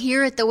don't want to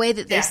hear it the way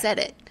that they said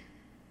it.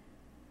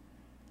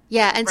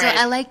 Yeah, and Right.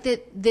 so I like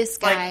that this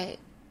guy,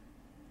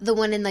 the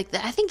one in like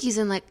the, I think he's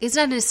in like, it's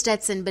not in a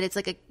Stetson, but it's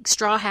like a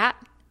straw hat,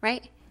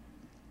 right?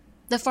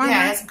 The farmer.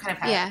 Yeah, he has some kind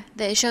of hat. Yeah,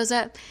 that shows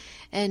up,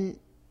 and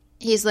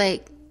he's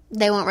like,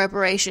 they want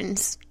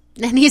reparations.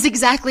 And he's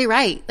exactly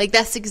right. Like,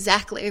 that's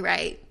exactly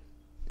right.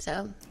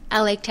 So, I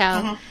liked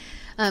how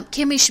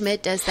Kimmy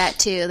Schmidt does that,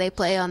 too. They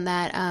play on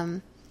that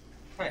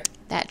Right.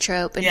 that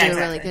trope and Yeah, do a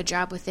really exactly. good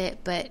job with it.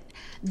 But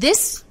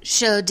this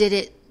show did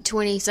it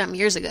 20-something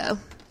years ago.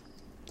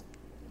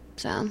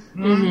 So,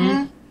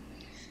 Yeah,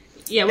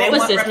 They what was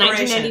want this,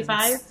 reparations.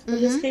 1995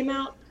 when this came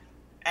out?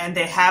 And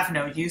they have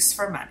no use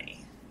for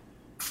money.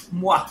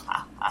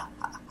 Mwahaha.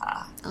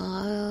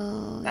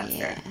 oh, That's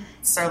yeah. fair.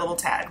 It's our little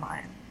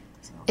tagline.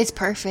 It's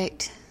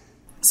perfect.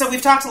 So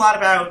we've talked a lot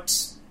about,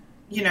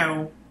 you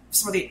know,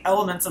 some of the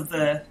elements of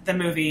the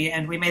movie,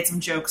 and we made some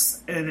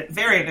jokes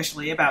very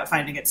initially about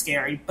finding it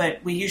scary,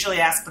 but we usually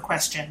ask the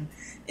question,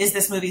 is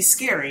this movie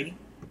scary?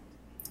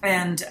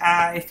 And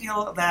I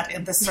feel that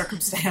in this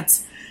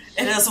circumstance,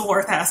 it is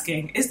worth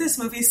asking, is this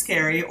movie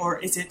scary, or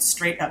is it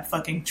straight up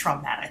fucking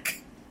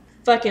traumatic?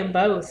 Fucking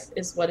both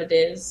is what it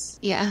is.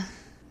 Yeah,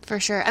 for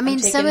sure. I mean,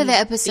 some taking of the the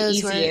episodes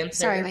easy were... answer.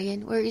 Sorry,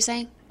 Megan. What were you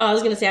saying? Oh, I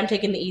was going to say I'm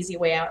taking the easy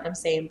way out, and I'm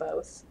saying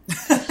both.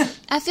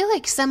 I feel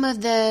like some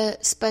of the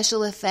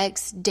special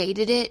effects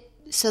dated it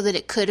so that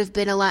it could have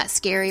been a lot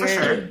scarier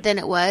sure. than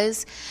it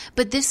was.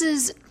 But this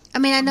is, I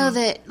mean, I know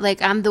that,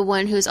 like, I'm the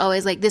one who's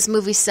always like, this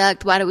movie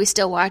sucked, why do we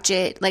still watch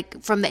it?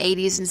 Like, from the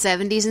 80s and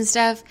 70s and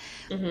stuff.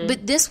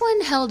 But this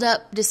one held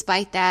up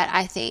despite that,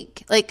 I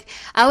think. Like,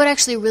 I would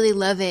actually really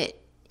love it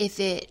if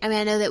it, I mean,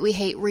 I know that we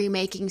hate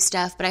remaking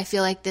stuff, but I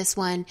feel like this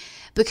one,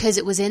 because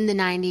it was in the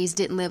 90s,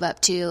 didn't live up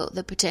to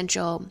the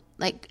potential,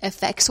 like,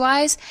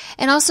 effects-wise.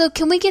 And also,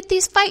 can we get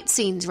these fight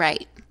scenes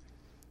right?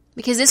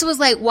 Because this was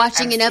like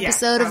watching an Yeah,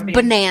 episode that of would be-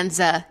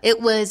 Bonanza.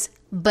 It was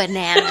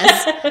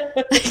bananas.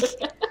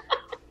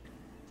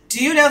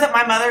 Do you know that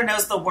my mother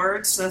knows the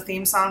words to the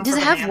theme song Does for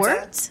it have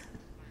Bonanza? words?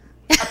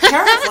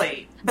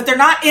 Apparently. But they're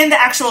not in the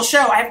actual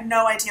show. I have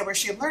no idea where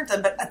she learned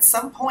them, but at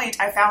some point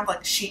I found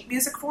like sheet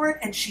music for it,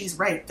 and she's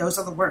right. Those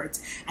are the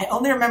words. I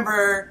only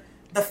remember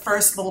the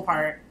first little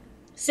part.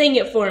 Sing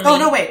it for me. Oh,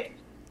 no, wait.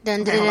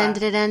 Dun Okay, dun hold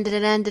dun on. dun dun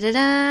dun dun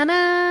dun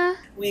dun.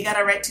 We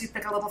got a right to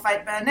pick a little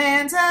fight,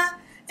 Bonanza.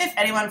 If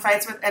anyone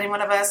fights with any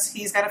one of us,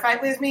 he's got to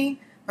fight with me,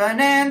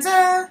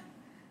 Bonanza.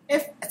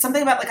 If it's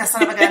something about like a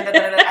son of a gun, da, da,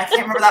 da, da. I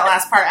can't remember that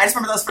last part. I just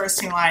remember those first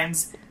two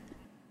lines.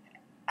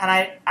 And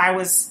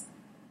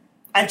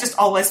I've just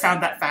always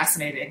found that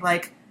fascinating.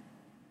 Like,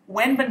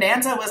 when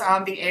Bonanza was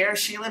on the air,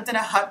 she lived in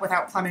a hut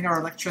without plumbing or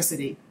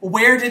electricity.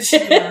 Where did she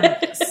learn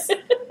this?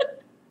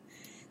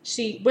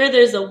 Where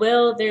there's a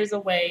will, there's a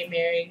way,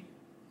 Mary.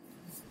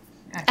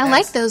 I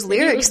like those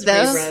Maybe it lyrics was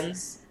though.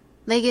 reruns.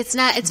 Like it's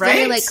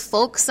very Right? like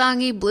folk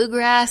songy,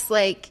 bluegrass.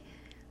 Like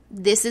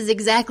this is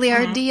exactly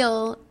our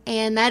deal,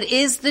 and that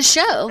is the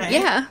show. Right.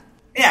 Yeah,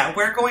 Yeah,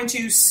 we're going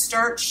to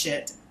start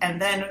shit,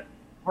 and then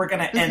we're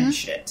going to end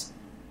shit.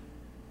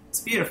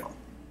 It's beautiful.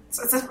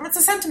 So it's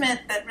a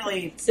sentiment that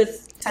really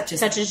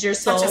touches your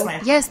soul. Touches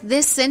my yes.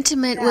 This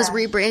sentiment was Yeah.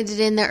 rebranded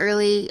in the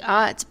early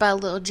aughts by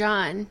Lil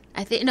Jon.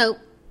 I think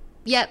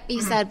Yep,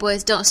 East Side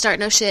Boys don't start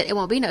no shit. It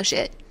won't be no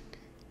shit.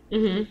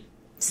 Mm-hmm.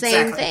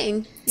 Same Exactly.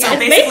 thing. So It's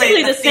basically,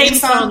 basically the theme same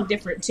song,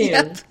 different tune.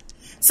 Yep.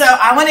 So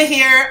I want to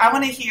hear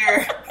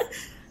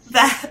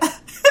that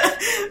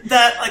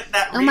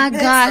that. Oh my remix, or,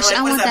 gosh, like,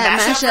 I what is want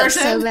that mashup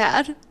version? so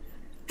bad.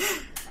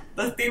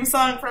 The theme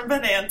song from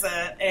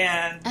Bonanza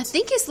and I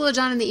think it's Lil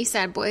Jon and the East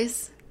Side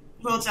Boys.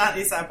 Lil Jon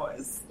East Side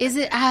Boys. Is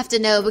it? I have to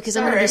know because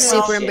I'm going to be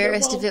Sorry, super well,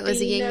 embarrassed it if it was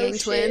the won't be Yin no Yang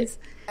shit. Twins.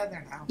 I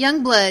don't know.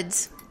 Young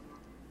Bloods.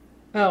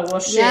 Oh, well,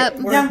 shit. Yep.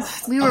 Young-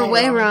 We were oh,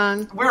 way well.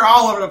 wrong. We're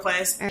all over the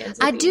place.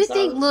 I do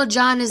think Lil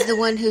Jon is the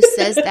one who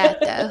says that,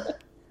 though.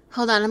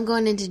 Hold on, I'm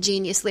going into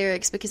Genius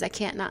lyrics because I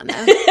can't not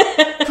know.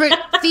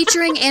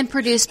 Featuring and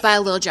produced by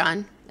Lil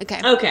Jon.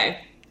 Okay. Okay.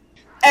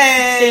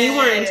 So you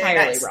weren't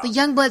entirely The wrong.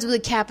 Youngbloods with a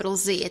capital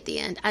Z at the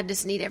end. I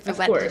just need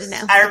everybody course. to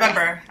know. I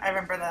remember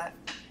that.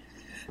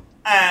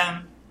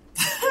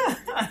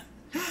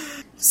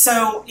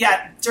 So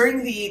yeah,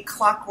 during the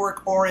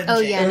Clockwork Orange, Oh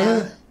yeah,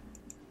 no.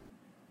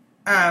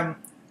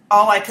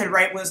 all I could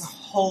write was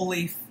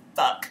 "holy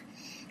fuck,"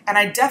 and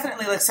I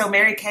definitely so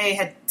Mary Kay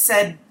had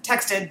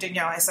texted.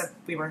 I said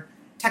we were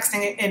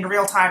texting in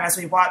real time as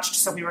we watched,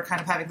 so we were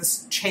kind of having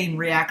this chain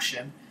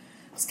reaction,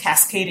 this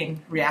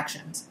cascading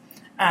reactions.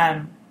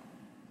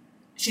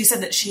 She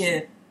said that she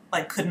had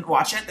couldn't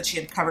watch it, that she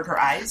had covered her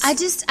eyes. I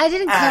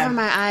didn't cover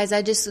my eyes.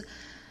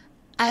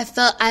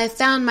 I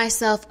found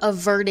myself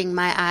averting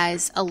my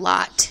eyes a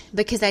lot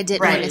because I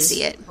didn't want to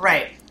see it.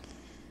 Right.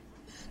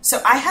 So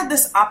I had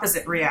this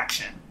opposite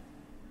reaction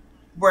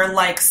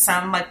where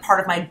some part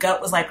of my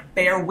gut was like,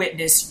 bear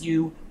witness,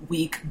 you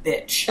weak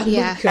bitch.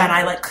 Yeah. And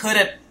I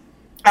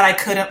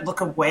couldn't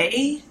look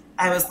away.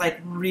 I was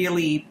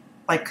really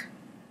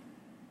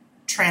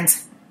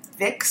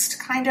transfixed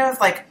kind of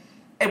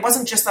it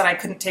wasn't just that I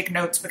couldn't take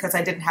notes because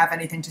I didn't have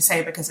anything to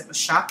say because it was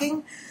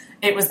shocking.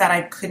 It was that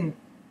I couldn't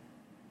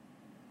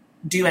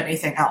do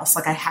anything else.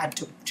 I had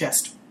to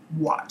just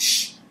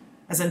watch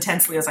as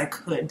intensely as I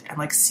could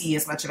and see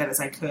as much of it as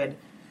I could.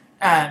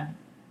 And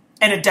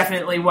it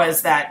definitely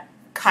was that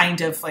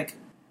kind of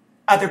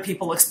other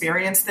people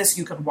experience this.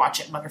 You could watch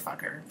it,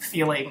 motherfucker,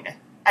 feeling.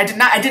 I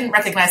didn't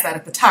recognize that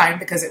at the time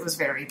because it was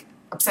very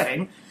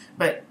upsetting.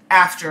 But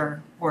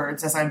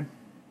afterwards, as I'm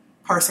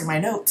parsing my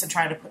notes and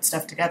trying to put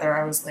stuff together,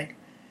 I was like,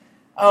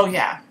 oh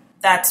yeah,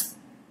 that's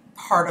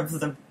part of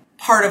the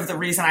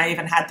reason I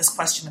even had this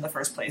question in the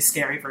first place,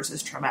 scary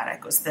versus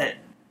traumatic, was that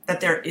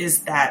there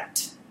is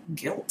that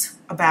guilt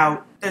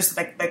about, there's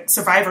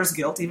survivor's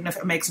guilt, even if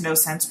it makes no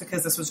sense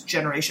because this was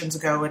generations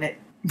ago and it,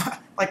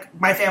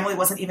 my family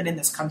wasn't even in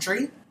this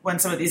country when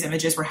some of these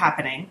images were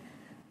happening.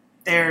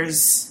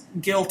 There's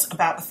guilt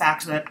about the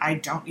fact that I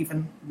don't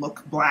even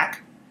look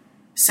black.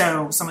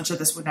 So much of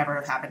this would never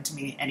have happened to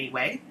me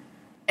anyway.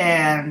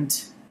 And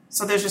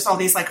so there's just all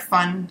these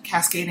fun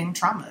cascading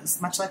traumas,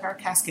 much like our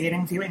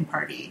cascading viewing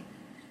party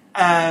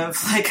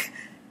of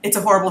it's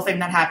a horrible thing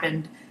that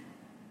happened.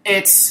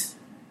 It's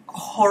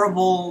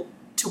horrible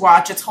to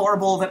watch. It's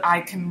horrible that I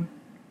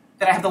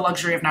have the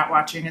luxury of not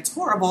watching. It's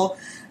horrible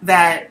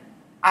that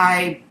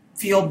I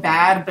feel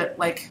bad, but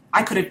I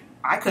could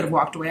have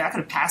walked away. I could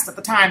have passed at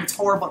the time. It's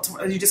horrible.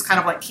 You just kind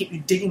of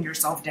keep digging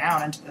yourself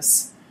down into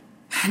this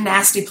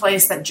nasty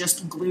place that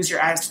just glues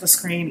your eyes to the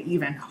screen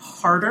even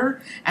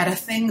harder at a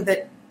thing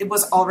that it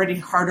was already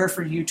harder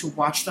for you to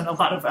watch than a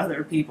lot of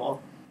other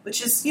people,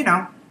 which is,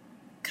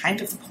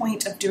 kind of the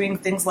point of doing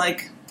things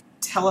like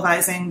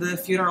televising the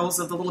funerals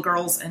of the little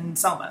girls in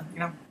Selma,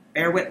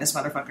 bear witness,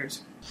 motherfuckers.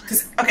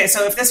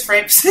 So if this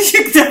frames,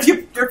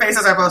 your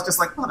faces are both just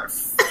motherfucker.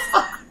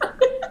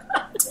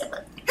 Damn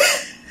it.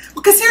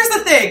 Because here's the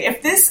thing,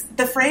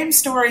 the frame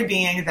story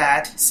being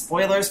that,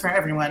 spoilers for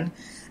everyone,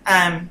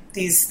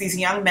 these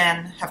young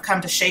men have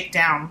come to shake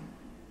down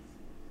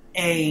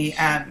a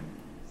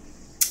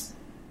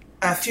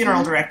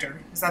funeral director.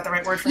 Is that the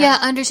right word for him? Yeah,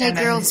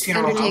 Undertaker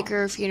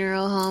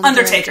funeral home.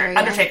 Undertaker. Director, yeah.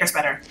 Undertaker's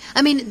better.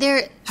 I mean,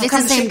 it's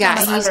the same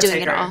guy. He's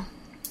doing it all.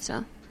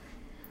 So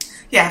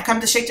yeah, I've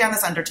come to shake down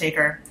this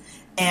Undertaker,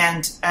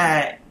 and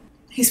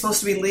he's supposed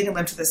to be leading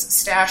them to this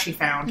stash he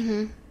found.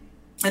 Mm-hmm.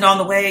 And on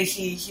the way,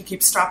 he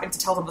keeps stopping to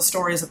tell them the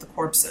stories of the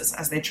corpses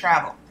as they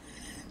travel.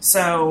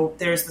 So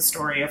there's the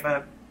story of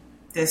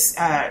this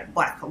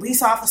black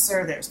police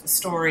officer. There's the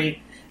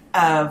story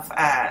of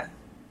a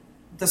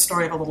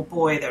little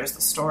boy. There's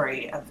the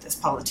story of this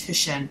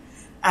politician.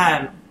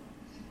 And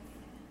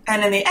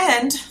in the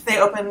end, they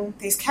open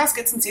these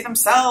caskets and see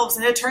themselves,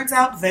 and it turns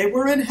out they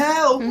were in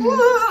hell. Mm-hmm.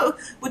 Woo!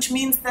 Which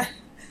means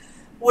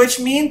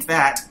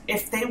that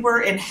if they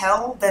were in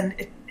hell, then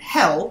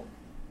hell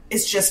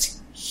is just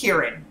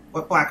hearing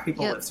what black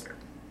people live through.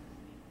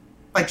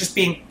 Just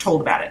being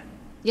told about it.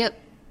 Yep.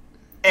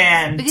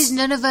 And because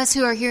none of us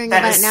who are hearing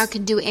about it now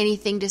can do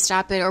anything to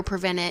stop it or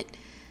prevent it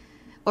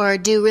or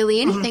do really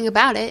anything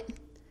about it.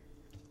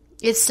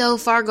 It's so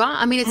far gone.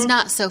 I mean, it's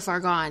not so far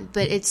gone,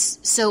 but it's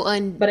so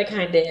but it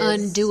kind of is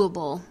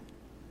undoable.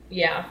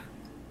 Yeah.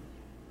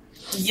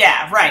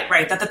 Yeah,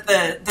 right.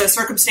 That the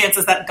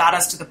circumstances that got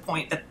us to the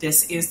point that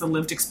this is the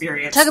lived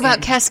experience. Talk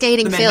about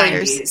cascading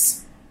failures. Mid-90s.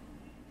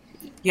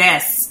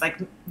 Yes,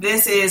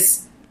 this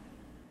is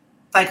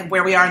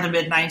where we are in the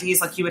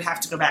mid-90s. You would have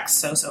to go back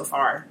so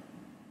far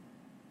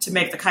to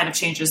make the kind of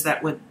changes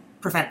that would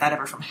prevent that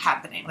ever from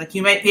happening.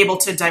 You might be able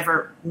to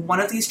divert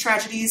one of these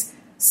tragedies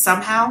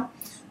somehow,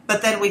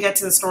 but then we get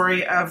to the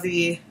story of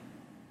the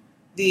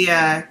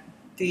kid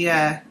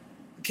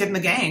in the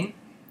gang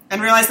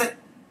and realize that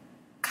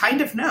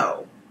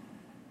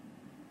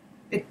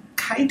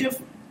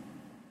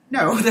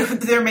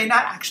there may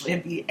not actually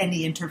be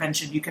any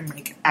intervention you can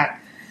make at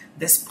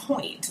this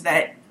point,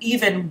 that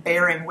even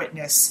bearing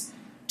witness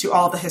to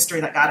all the history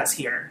that got us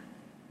here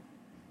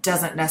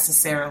doesn't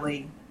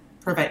necessarily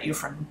prevent you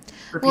from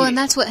repeating. Well, and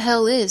that's what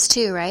hell is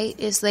too, right?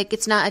 It's like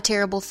it's not a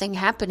terrible thing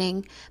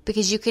happening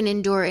because you can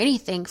endure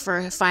anything for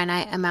a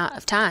finite amount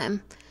of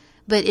time,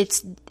 but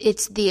it's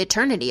the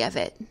eternity of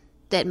it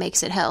that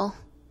makes it hell.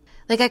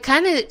 Like, I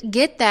kind of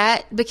get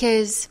that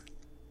because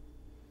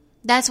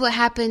that's what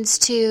happens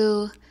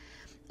to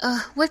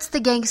what's the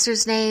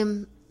gangster's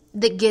name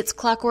that gets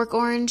Clockwork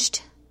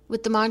Oranged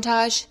with the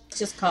montage?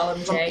 Just call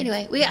him Jay.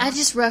 Anyway, I'll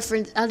just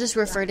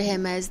refer to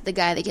him as the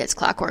guy that gets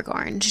Clockwork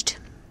Oranged.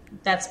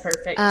 That's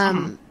perfect.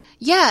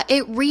 Yeah,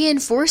 it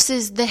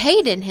reinforces the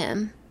hate in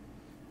him.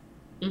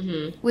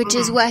 Mm-hmm. Which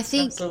is what I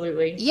think.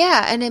 Absolutely.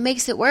 Yeah, and it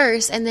makes it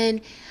worse. And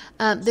then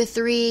the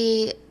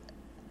three,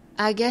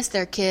 I guess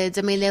they're kids.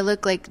 I mean, they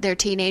look like they're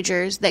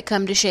teenagers that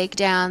come to shake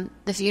down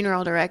the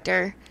funeral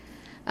director.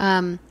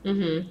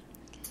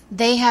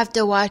 They have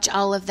to watch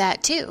all of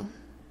that too.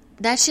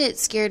 That shit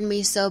scared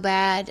me so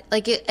bad.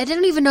 Like, I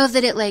didn't even know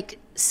that it, like,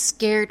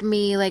 scared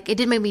me. Like, it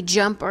didn't make me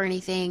jump or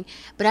anything.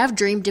 But I've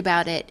dreamed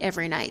about it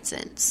every night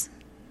since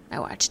I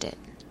watched it.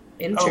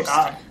 Interesting. Oh,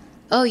 God.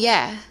 Oh,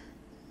 yeah.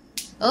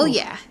 Oh,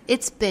 yeah.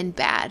 It's been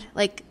bad.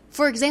 Like,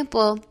 for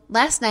example,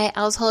 last night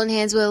I was holding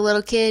hands with a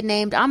little kid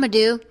named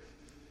Amadou.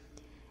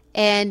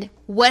 And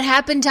what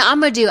happened to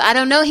Amadou? I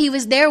don't know. He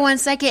was there one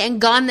second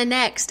and gone the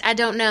next. I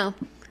don't know.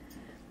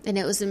 And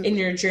it was... In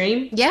your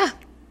dream? Yeah.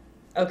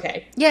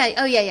 Okay. Yeah.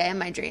 Oh, yeah, in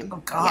my dream.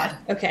 Oh, God.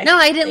 Yeah. Okay. No,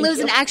 I didn't lose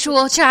an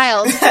actual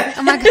child.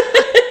 Oh, my God.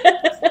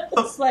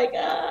 It's like,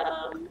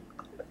 I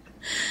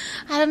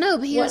don't know,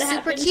 but he was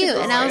super cute.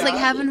 And I was, like,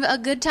 having a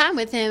good time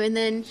with him. And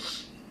then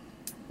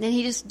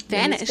he just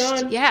vanished.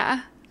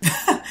 Yeah.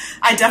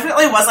 I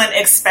definitely wasn't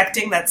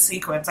expecting that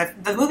sequence.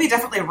 The movie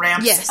definitely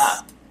ramps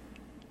up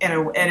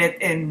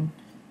in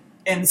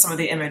some of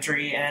the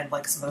imagery and,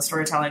 like, some of the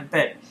storytelling,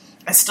 but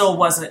I still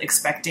wasn't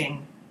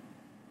expecting...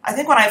 I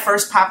think when I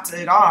first popped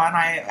it on,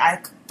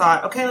 I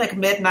thought, okay, like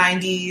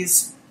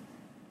mid-90s,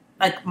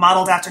 like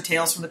modeled after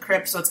Tales from the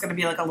Crypt, so it's going to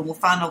be like a little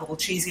fun, a little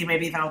cheesy,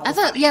 maybe even a little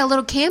funny. A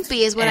little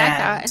campy is what I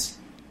thought.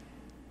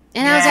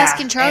 And I was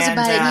asking Charles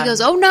about it, and he goes,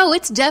 oh no,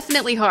 it's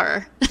definitely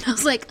horror. And I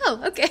was like, oh,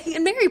 okay,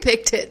 and Mary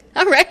picked it.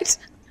 All right.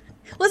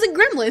 Was it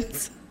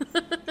Gremlins?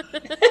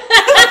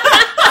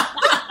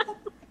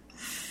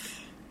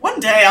 One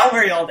day, I'll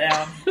wear y'all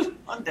down.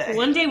 One day.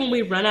 One day when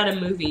we run out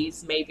of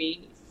movies,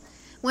 maybe...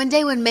 One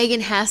day when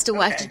Megan has to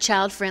watch a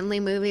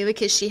child-friendly movie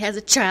because she has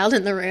a child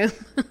in the room.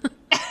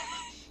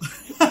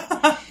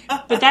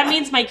 But that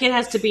means my kid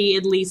has to be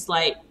at least,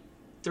 like,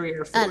 3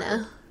 or 4. I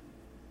know.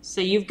 So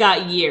you've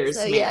got years,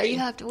 So, Mary. yeah, you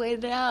have to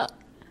wait it out.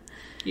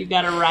 You've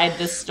got to ride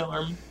this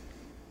storm.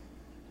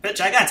 Bitch,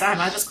 I got time.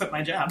 I just quit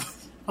my job.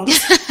 I'll You've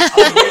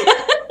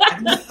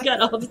got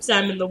all the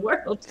time in the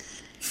world.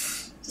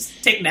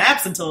 just take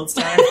naps until it's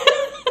time.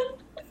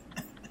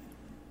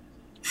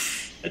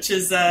 Which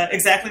is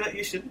exactly what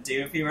you should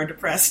do if you are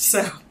depressed.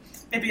 So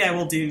maybe I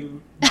will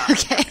do.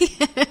 Okay.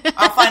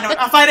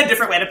 I'll find a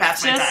different way to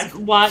pass my Just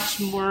time. watch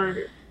more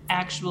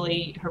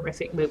actually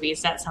horrific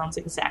movies. That sounds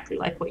exactly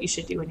like what you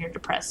should do when you're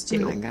depressed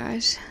too. Oh my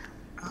gosh.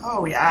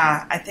 Oh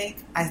yeah, I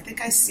think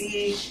I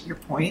see your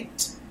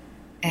point,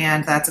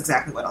 and that's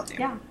exactly what I'll do.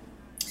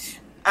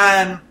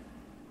 Yeah.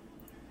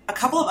 A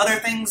couple of other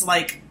things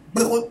like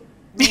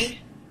me,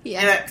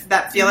 Yeah.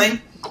 that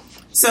feeling.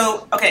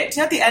 So okay,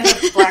 at the end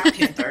of Black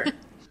Panther.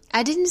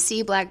 I didn't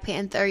see Black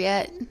Panther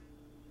yet.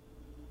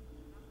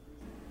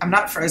 I'm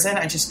not frozen.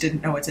 I just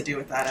didn't know what to do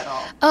with that at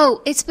all.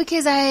 Oh, it's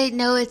because I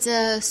know it's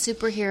a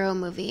superhero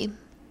movie.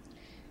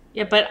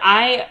 Yeah, but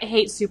I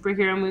hate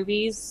superhero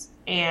movies,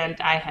 and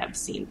I have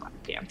seen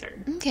Black Panther.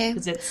 Okay.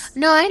 It's,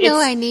 no, I know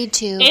I need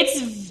to.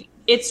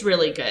 It's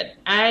really good.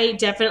 I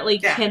definitely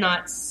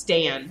cannot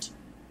stand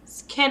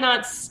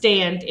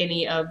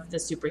any of the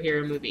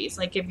superhero movies.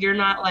 Like, if you're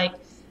not like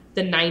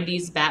the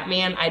 90s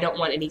Batman, I don't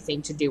want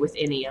anything to do with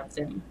any of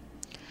them.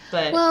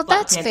 But Black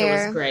that's Panther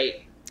fair. was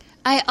great.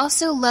 I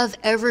also love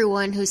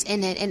everyone who's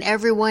in it, and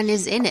everyone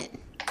is in it.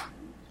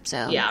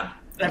 So Yeah.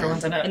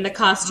 Everyone's in it. And the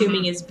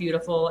costuming is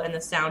beautiful, and the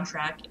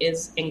soundtrack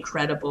is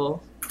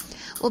incredible.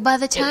 Well, by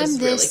the time It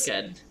was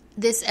really good.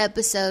 this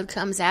episode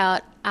comes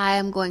out, I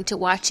am going to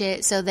watch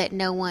it so that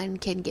no one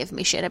can give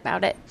me shit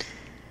about it.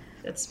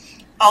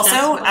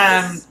 Also,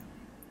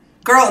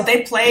 girl,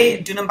 they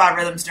play Dunumba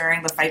rhythms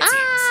during the fight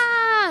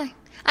scenes.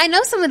 I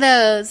know some of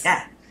those.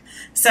 Yeah.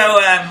 So,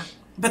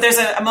 but there's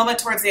a moment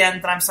towards the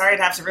end that I'm sorry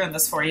to have to ruin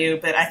this for you,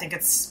 but I think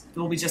it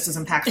will be just as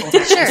impactful to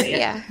actually see it.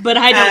 Yeah. But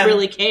I don't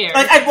really care.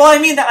 I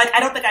mean that. Like, I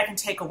don't think I can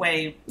take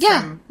away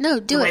from do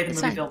the way it. the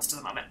It's movie fine. builds to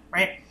the moment,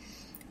 right?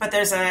 But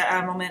there's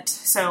a moment.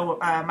 So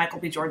Michael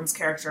B. Jordan's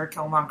character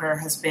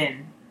Killmonger has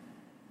been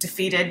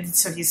defeated.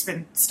 So he's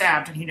been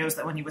stabbed, and he knows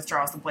that when he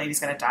withdraws the blade, he's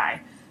going to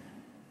die.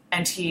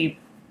 And he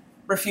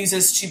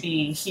refuses to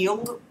be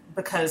healed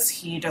because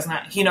he does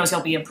not. He knows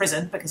he'll be in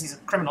prison because he's a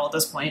criminal at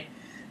this point,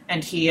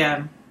 and he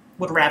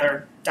would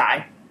rather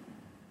die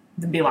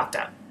than be locked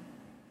up.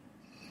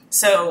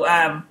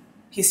 So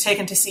he's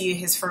taken to see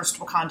his first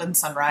Wakandan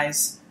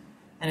sunrise,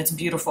 and it's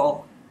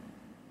beautiful.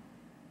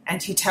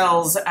 And he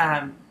tells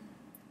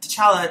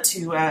T'Challa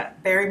to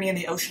bury me in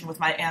the ocean with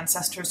my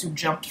ancestors who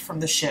jumped from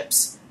the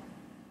ships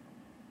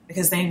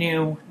because they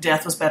knew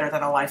death was better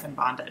than a life in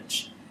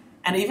bondage.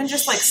 And even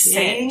just like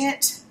saying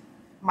it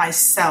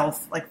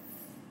myself, like,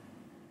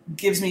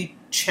 gives me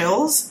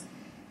chills.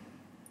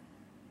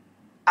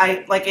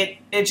 I like it.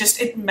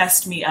 It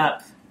messed me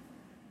up.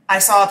 I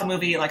saw the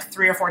movie like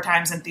 3 or 4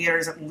 times in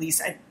theaters at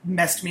least. It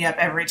messed me up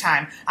every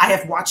time. I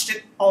have watched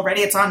it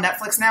already. It's on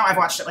Netflix now. I've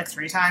watched it like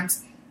 3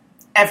 times.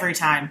 Every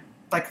time,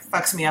 like,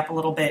 fucks me up a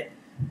little bit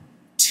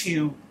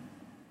to,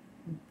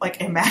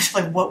 like,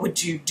 imagine, like, what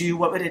would you do?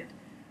 What would it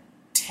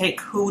take?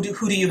 Who do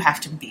you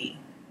have to be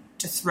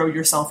to throw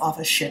yourself off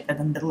a ship in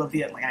the middle of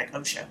the Atlantic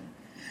Ocean?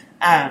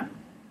 And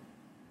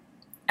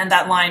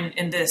that line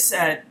in this,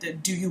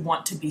 do you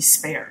want to be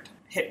spared?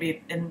 Hit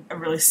me in a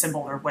really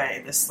similar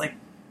way. This, like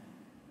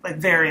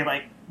very,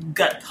 like,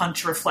 gut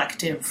punch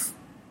reflective.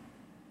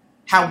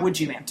 How would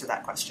you answer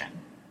that question?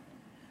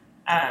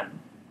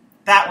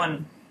 That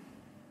one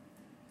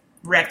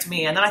wrecked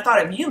me. And then I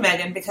thought of you,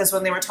 Megan, because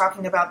when they were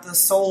talking about the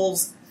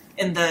souls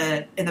in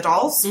the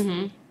dolls,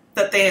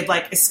 that they had,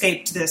 like,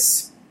 escaped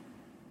this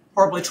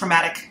horribly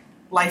traumatic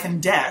life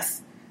and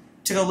death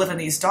to go live in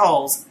these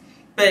dolls.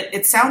 But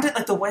it sounded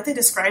like the way they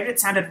described it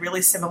sounded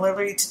really similar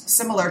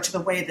to the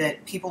way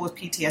that people with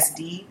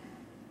PTSD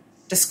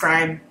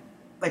describe,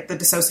 like, the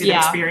dissociative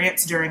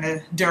experience during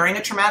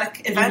a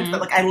traumatic event.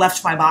 But, like, I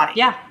left my body.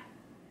 Yeah.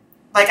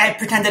 Like, I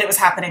pretended it was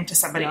happening to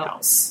somebody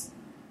else.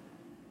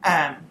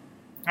 I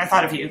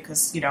thought of you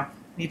because, you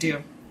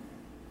do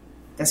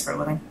this for a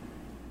living.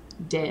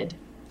 Did.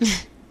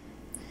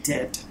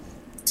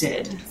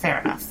 Fair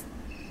enough.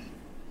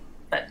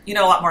 But you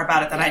know a lot more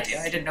about it than I do.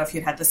 I didn't know if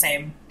you had the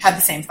same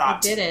thought. I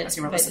didn't, as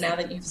you were but listening. now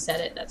that you've said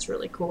it, that's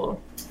really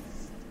cool.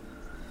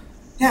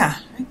 Yeah.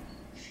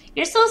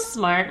 You're so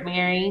smart,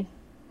 Mary.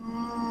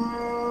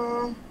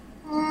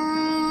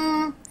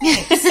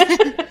 Thanks.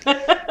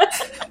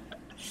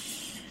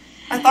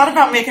 I thought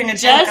about making a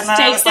joke, and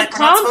then I was like, we're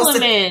not supposed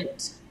to.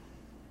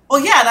 Well,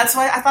 yeah, that's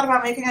why I thought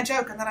about making a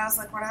joke, and then I was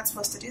like, we're not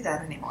supposed to do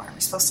that anymore. We're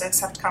supposed to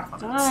accept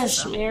compliments. Gosh,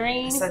 so,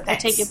 Mary, I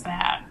take it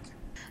back.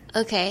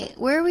 Okay,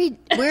 where are we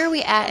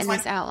at in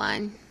this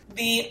outline?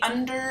 The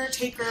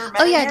Undertaker.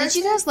 Oh yeah, did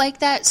you guys like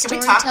that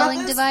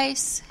storytelling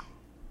device?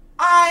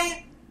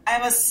 I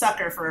am a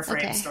sucker for a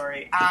frame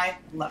story. I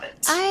love it.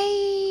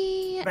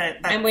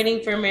 I'm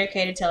waiting for Mary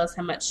Kay to tell us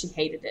how much she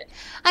hated it.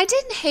 I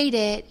didn't hate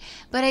it,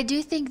 but I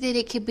do think that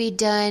it could be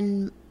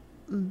done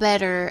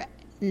better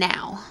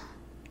now.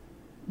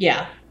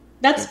 Yeah,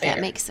 that's fair.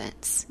 That makes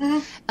sense.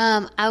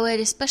 Mm-hmm. I would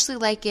especially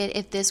like it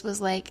if this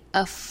was like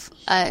a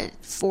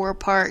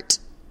 4-part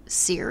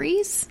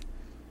series,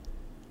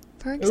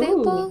 for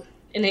example. Ooh.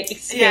 And it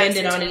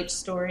expanded on each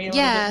story a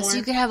little bit more. So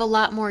you could have a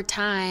lot more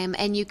time,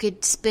 and you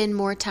could spend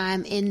more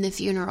time in the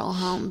funeral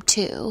home,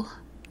 too.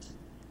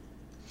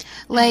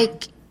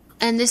 Like,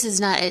 and this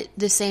is not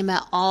the same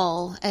at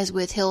all as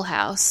with Hill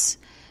House,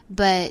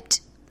 but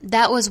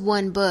that was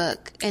one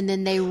book, and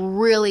then they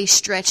really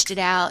stretched it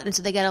out, and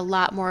so they got a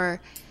lot more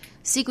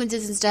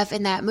sequences and stuff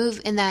in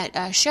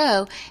that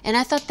show, and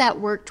I thought that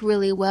worked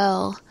really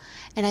well,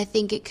 and I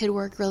think it could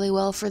work really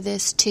well for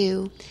this,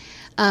 too.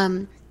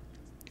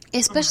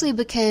 Especially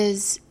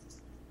because,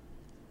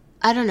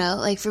 I don't know,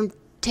 like from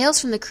Tales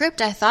from the Crypt,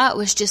 I thought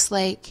was just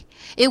like,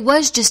 it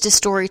was just a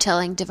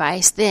storytelling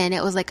device then.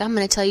 It was like, I'm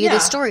going to tell you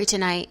this story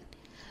tonight.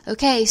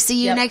 Okay,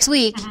 see you next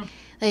week. Mm-hmm.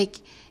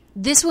 Like,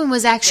 this one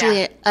was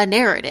actually a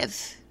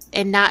narrative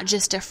and not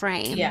just a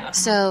frame. Yeah.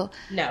 So,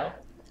 no.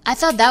 I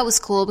thought that was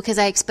cool because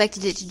I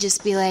expected it to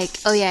just be like,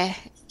 oh yeah,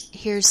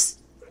 here's,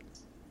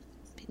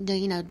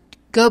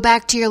 go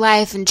back to your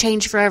life and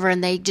change forever,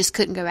 and they just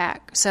couldn't go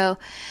back. So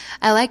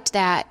I liked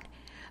that.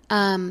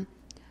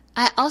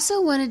 I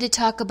also wanted to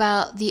talk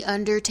about the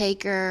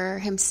Undertaker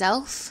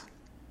himself.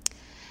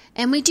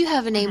 And we do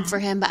have a name for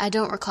him, but I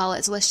don't recall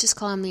it, so let's just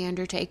call him the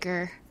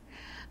Undertaker.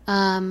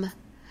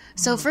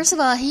 So first of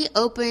all, he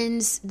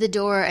opens the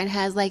door and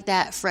has like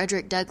that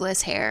Frederick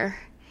Douglass hair.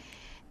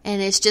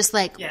 And it's just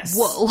like,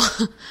 whoa.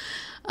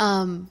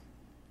 And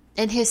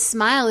his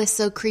smile is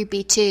so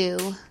creepy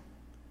too.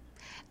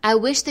 I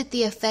wish that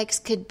the effects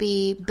could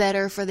be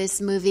better for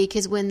this movie,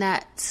 because when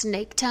that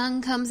snake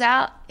tongue comes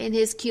out in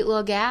his cute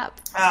little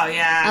gap,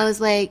 I was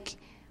like,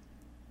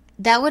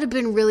 that would have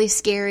been really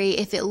scary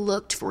if it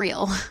looked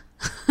real.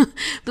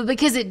 But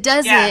because it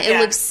doesn't, it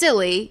looks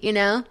silly,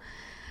 It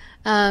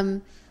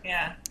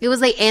was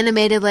like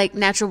animated, like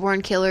Natural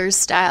Born Killers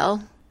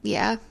style.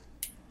 Yeah.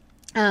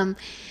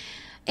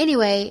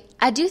 Anyway,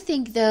 I do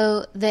think,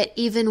 though, that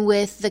even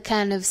with the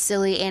kind of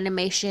silly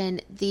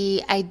animation,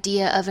 the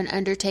idea of an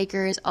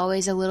Undertaker is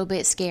always a little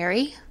bit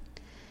scary,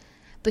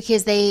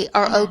 because they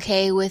are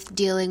okay with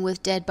dealing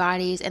with dead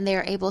bodies, and they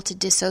are able to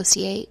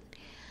dissociate.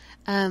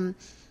 And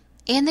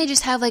they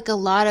just have like a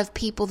lot of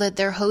people that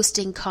they're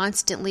hosting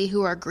constantly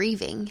who are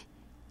grieving.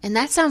 And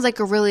that sounds like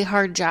a really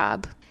hard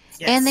job.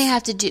 Yes. And they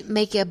have to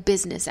make a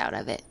business out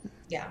of it.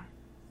 Yeah.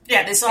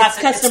 Yeah, they still have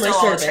to, customer it's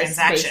still service, a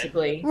transaction.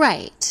 basically.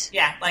 Right.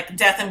 Yeah, like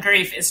death and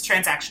grief is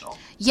transactional.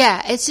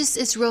 Yeah,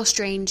 it's real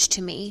strange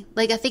to me.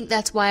 Like, I think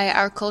that's why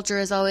our culture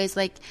is always,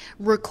 like,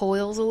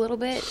 recoils a little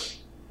bit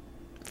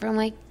from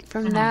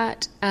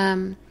that.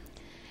 And,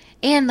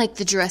 like,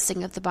 the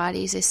dressing of the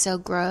bodies is so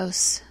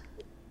gross.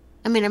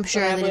 I mean, I'm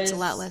sure that it's a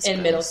lot less in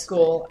gross, middle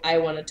school, I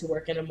wanted to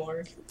work in a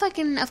morgue.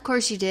 Fucking, of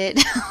course you did.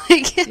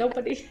 Like,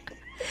 Nobody.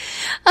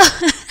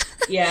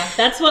 Yeah,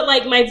 that's what,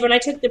 like, when I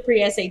took the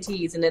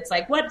pre-SATs, and it's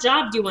like, what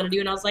job do you want to do?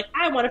 And I was like,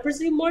 I want to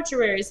pursue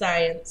mortuary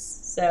science.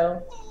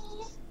 So,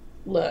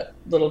 look,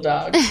 little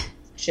dog,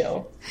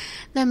 chill.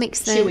 That makes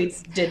sense.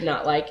 Chewy did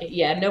not like it.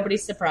 Yeah,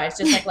 nobody's surprised.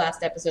 Just like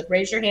last episode.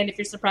 Raise your hand if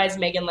you're surprised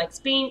Megan likes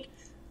pink.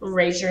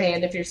 Raise your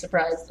hand if you're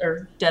surprised,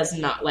 or does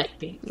not like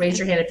pink. Raise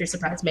your hand if you're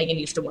surprised Megan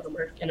used to want to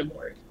work in a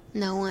morgue.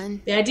 No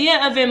one. The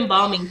idea of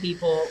embalming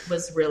people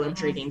was real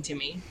intriguing to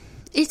me.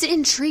 It's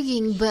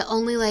intriguing, but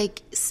only,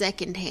 like,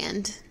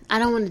 secondhand. I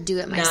don't want to do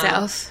it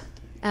myself.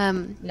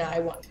 No, I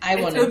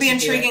wanted It would be to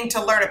intriguing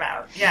to learn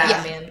about. Yeah.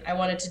 Yeah, man. I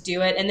wanted to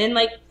do it. And then,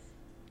 like,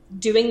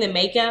 doing the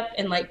makeup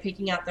and, like,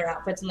 picking out their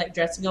outfits and, like,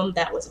 dressing them,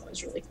 that was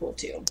always really cool,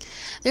 too.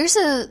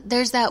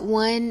 There's that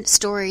one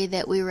story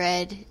that we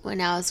read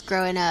when I was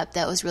growing up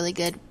that was really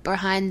good,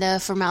 Behind the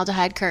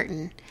Formaldehyde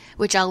Curtain,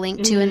 which I'll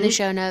link to in the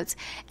show notes.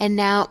 And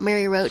now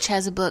Mary Roach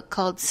has a book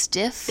called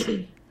Stiff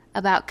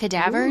about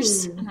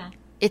cadavers.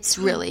 It's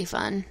really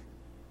fun.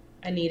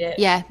 I need it.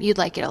 Yeah, you'd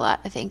like it a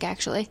lot, I think,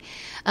 actually.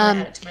 Add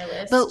it to my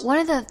list. But one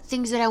of the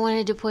things that I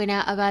wanted to point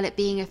out about it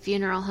being a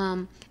funeral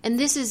home, and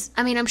this is,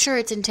 I mean, I'm sure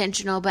it's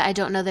intentional, but I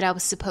don't know that I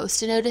was supposed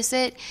to notice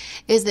it,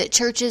 is that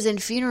churches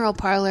and funeral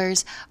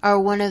parlors are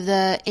one of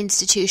the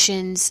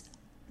institutions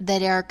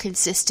that are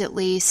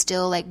consistently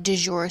still, like, de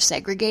jure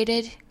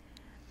segregated.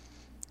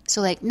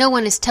 So, like, no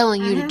one is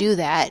telling you to do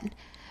that,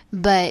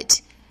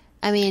 but...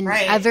 I mean,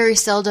 Right. I very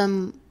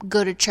seldom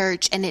go to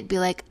church and it'd be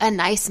like a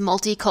nice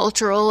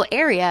multicultural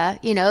area.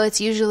 You know,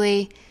 it's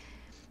usually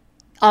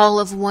all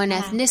of one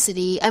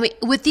ethnicity. I mean,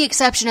 with the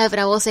exception of, and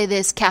I will say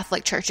this,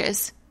 Catholic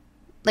churches.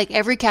 Like,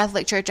 every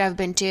Catholic church I've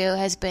been to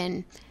has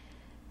been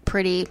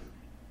pretty,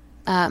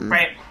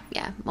 Right.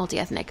 yeah,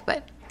 multi-ethnic.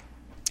 But,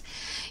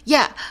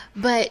 yeah,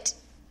 but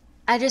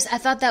I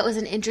thought that was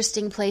an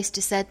interesting place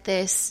to set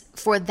this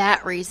for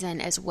that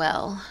reason as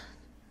well.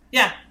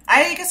 Yeah.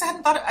 I guess I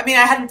hadn't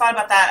thought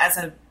about that as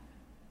an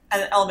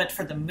element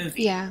for the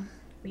movie. Yeah.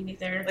 Me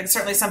neither. Like,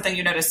 certainly something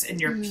you notice in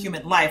your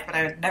human life, but I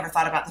had never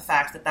thought about the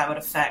fact that that would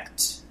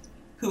affect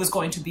who was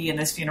going to be in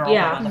this funeral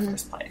home in the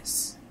first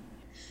place.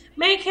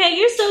 Mary Kay,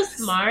 you're so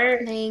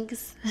smart.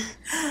 Thanks.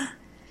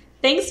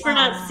 Thanks for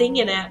not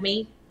singing at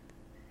me.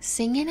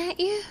 Singing at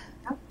you?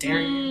 How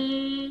dare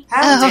you?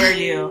 How dare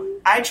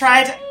you? I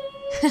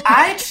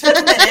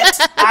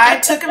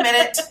took a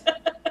minute.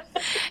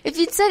 If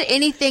you'd said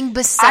anything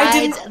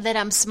besides that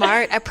I'm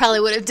smart, I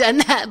probably would have done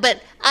that.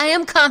 But I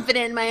am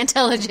confident in my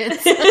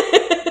intelligence.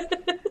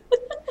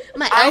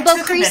 My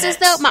elbow creases,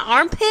 though, my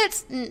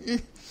armpits,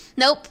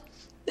 nope.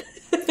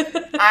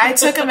 I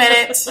took a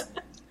minute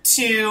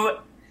to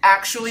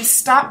actually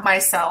stop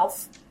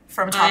myself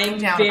from talking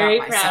down very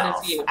about proud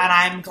myself, of you. and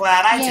I'm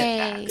glad I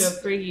Yay. did Good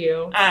for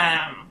you.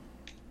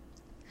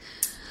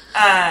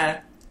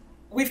 that.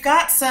 We've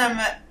got some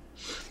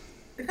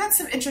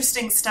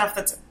interesting stuff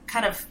that's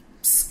kind of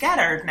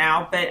scattered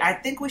now, but I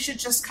think we should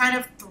just kind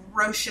of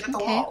throw shit at the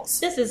walls.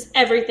 This is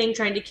everything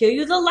trying to kill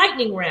you, the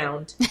lightning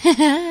round.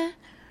 Bam,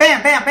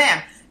 bam,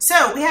 bam.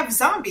 So we have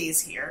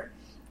zombies here,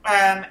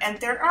 and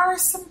there are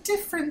some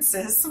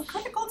differences, some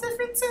critical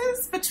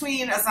differences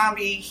between a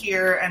zombie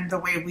here and the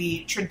way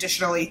we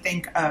traditionally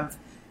think of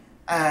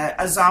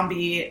a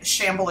zombie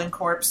shambling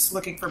corpse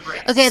looking for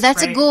brains. Okay,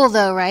 that's a ghoul,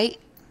 though, right?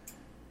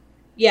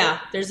 Yeah,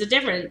 there's a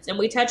difference, and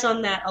we touch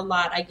on that a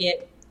lot. I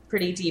get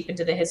pretty deep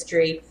into the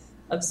history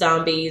of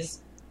zombies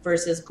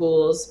versus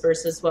ghouls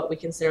versus what we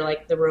consider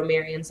like the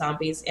Romarian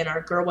zombies in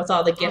our Girl with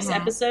All the Gifts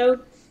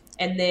episode.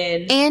 And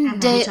then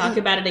we talk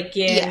about it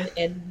again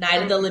in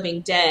Night of the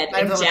Living Dead.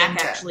 And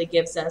Jack actually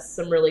gives us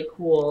some really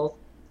cool,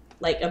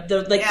 like, of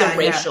the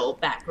racial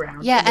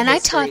background. Yeah, and I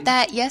taught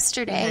that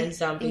yesterday,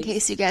 in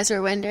case you guys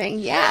were wondering.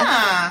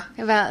 Yeah.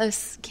 About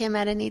this Kim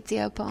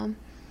Adenizio poem.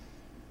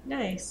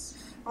 Nice.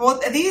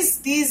 Well, these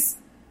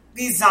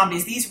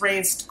zombies, these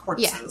raised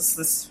corpses,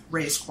 this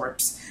raised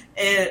corpse.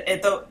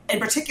 In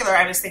particular,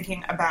 I was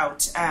thinking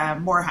about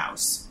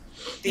Morehouse,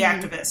 the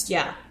activist.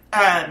 Yeah,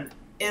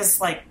 is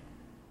like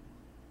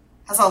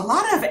has a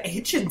lot of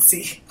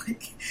agency.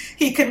 Like,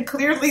 he can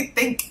clearly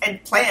think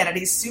and plan, and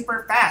he's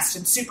super fast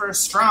and super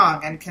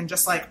strong, and can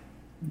just like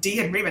and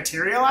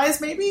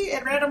rematerialize maybe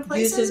in random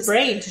places. Use his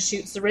brain to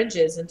shoot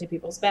syringes into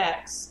people's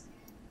backs.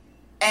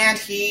 And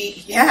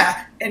he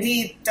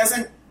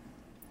doesn't.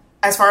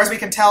 As far as we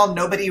can tell,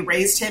 nobody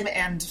raised him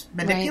and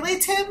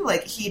manipulates him.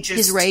 Like, he just...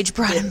 His rage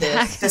brought him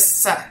back.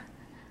 If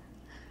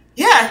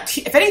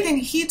anything,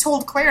 he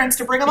told Clarence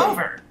to bring him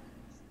over.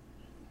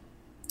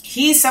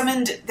 He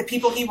summoned the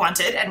people he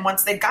wanted, and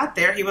once they got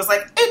there, he was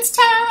like, it's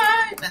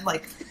time! And,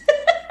 like,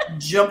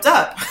 jumped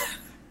up.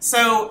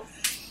 So,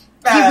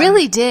 He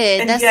really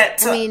did. And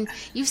yet, I mean,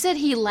 you said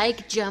he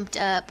jumped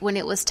up when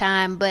it was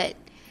time, but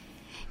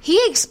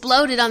he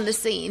exploded on the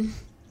scene.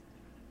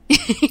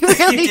 He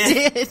really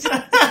did.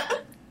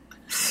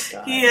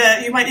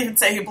 You might even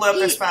say he blew up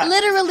their spot.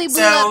 Literally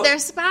blew up their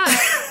spot.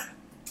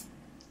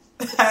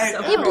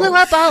 He blew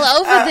up all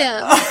over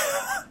them.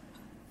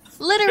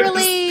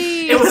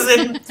 Literally.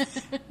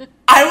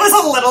 I was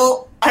a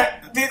little...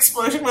 the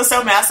explosion was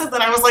so massive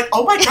that I was like,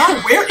 oh my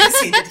god, where is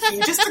he? Did he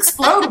just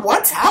explode?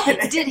 What's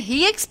happening? Did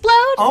he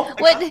explode? Oh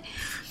my god.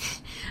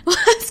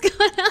 What's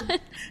going on?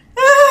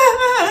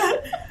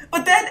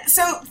 But then,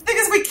 so the thing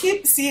is, we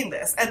keep seeing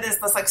this, and this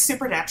like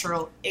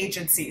supernatural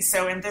agency.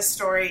 So in this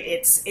story,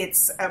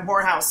 it's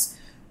Morehouse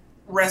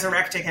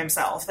resurrecting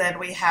himself. Then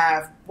we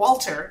have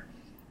Walter,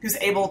 who's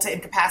able to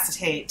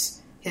incapacitate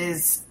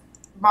his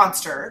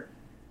monster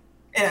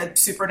in a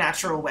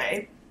supernatural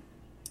way.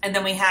 And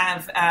then we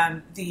have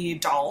the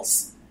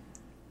dolls,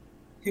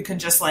 who can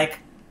just like,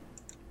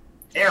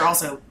 they're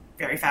also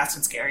very fast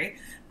and scary.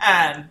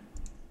 And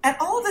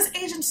all of this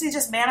agency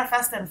just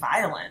manifests in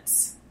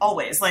violence.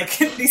 Always.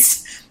 Like, at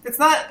least, it's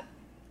not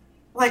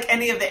like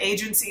any of the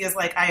agency is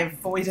like, I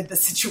avoided the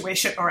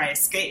situation or I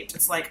escaped.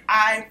 It's like,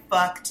 I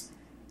fucked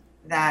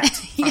that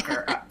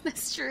fucker up.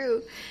 That's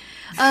true.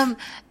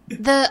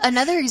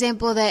 Another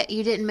example that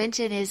you didn't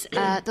mention is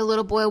the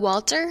little boy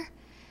Walter.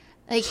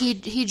 Like, he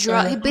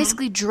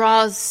basically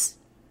draws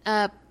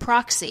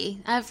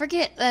proxy. I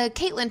forget,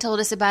 Caitlin told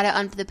us about it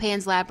on the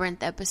Pan's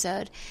Labyrinth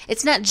episode.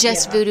 It's not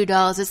just voodoo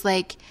dolls. It's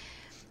like,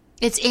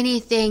 it's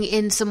anything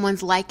in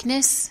someone's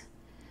likeness,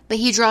 but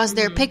he draws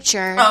their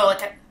picture. Oh,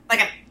 like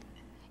a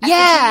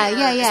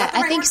yeah.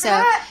 I think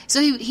so.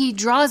 So he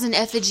draws an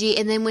effigy,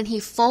 and then when he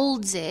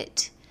folds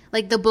it,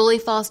 like the bully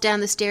falls down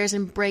the stairs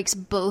and breaks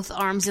both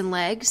arms and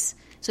legs.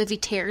 So if he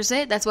tears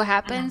it, that's what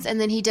happens. And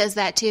then he does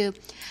that too.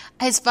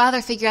 His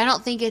father figure, I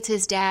don't think it's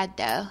his dad,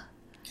 though.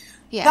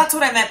 Yeah. That's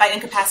what I meant by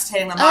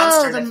incapacitating the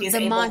monster. Oh, that he's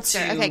able monster.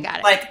 To, okay, got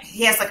it. Like,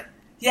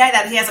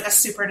 that he has like a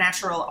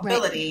supernatural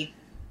ability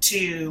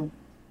to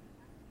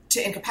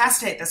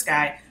incapacitate this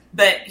guy,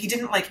 but he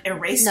didn't like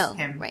erase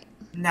him. Right.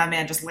 Now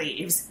man just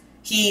leaves.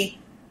 He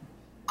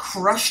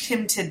crushed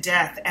him to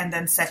death and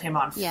then set him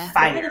on fire.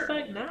 Why the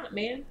fuck not,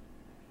 man?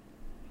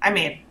 I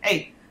mean,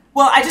 hey,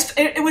 well,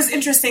 it was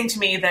interesting to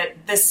me that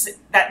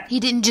he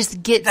didn't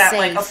just get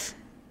safe. Like,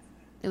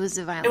 it was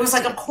a violent. It was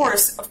like, of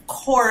course,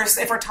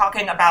 if we're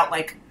talking about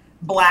like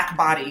black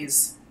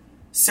bodies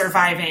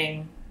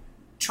surviving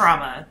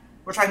trauma,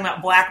 we're talking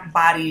about black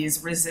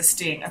bodies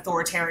resisting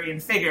authoritarian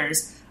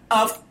figures.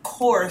 Of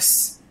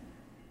course,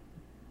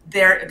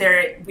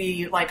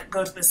 we like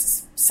go to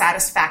this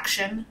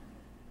satisfaction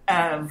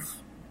of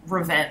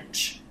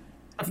revenge,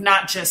 of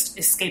not just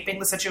escaping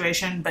the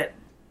situation, but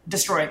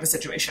destroying the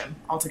situation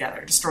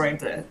altogether, destroying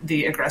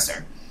the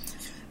aggressor.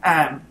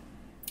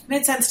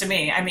 Made sense to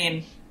me. I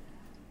mean,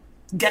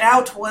 Get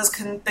Out was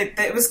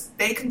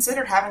they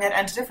considered having it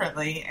end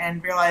differently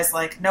and realized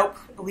like, nope,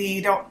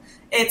 we don't.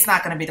 It's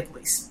not going to be the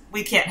police.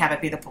 We can't have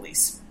it be the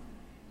police.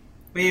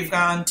 We've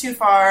gone too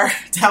far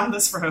down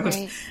this road,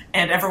 right.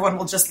 And everyone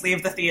will just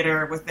leave the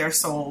theater with their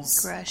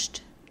souls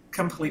crushed,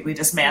 completely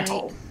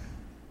dismantled, right.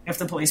 If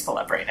the police pull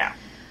up right now.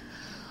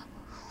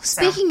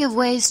 Speaking of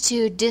ways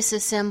to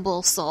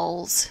disassemble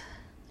souls,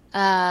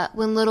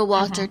 when little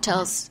Walter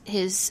tells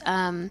his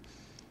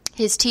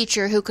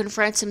teacher, who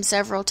confronts him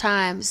several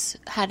times,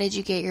 how did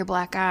you get your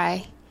black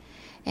eye?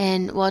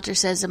 And Walter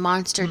says a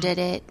monster did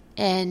it.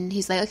 And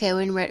he's like, okay,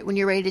 when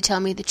you're ready to tell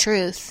me the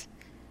truth,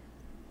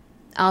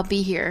 I'll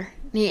be here.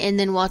 And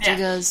then Walter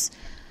goes,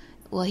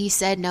 well, he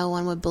said no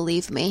one would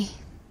believe me.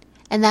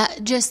 And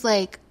that just,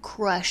 like,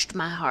 crushed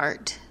my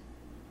heart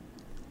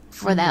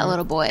for that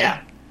little boy.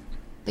 Yeah.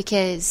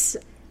 Because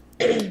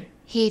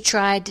he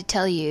tried to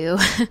tell you,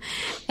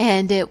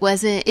 and he,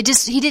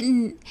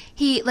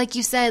 like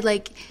you said,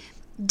 like,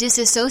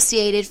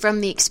 disassociated from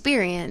the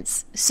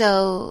experience.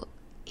 So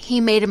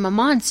he made him a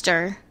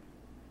monster.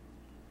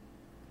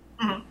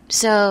 Mm-hmm.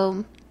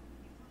 So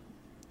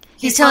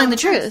he's telling the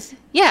truth.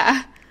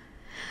 Yeah.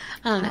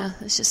 I don't know.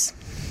 It's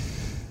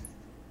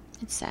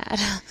sad.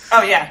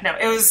 Oh, yeah. No,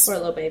 it was... Poor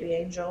little baby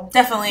angel.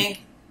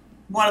 Definitely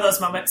one of those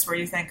moments where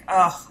you think,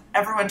 oh,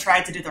 everyone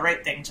tried to do the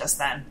right thing just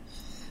then.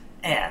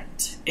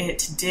 And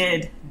it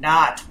did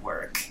not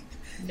work.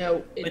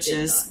 No, which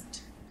is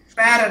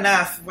bad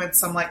enough with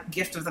some, like,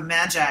 gift of the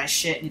Magi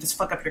shit, and you just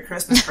fuck up your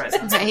Christmas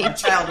presents. Right. When a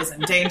child is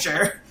in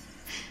danger.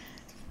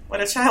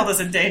 When a child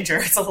is in danger,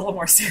 it's a little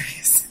more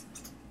serious.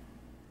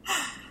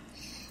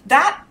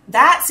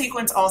 That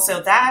sequence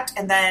also,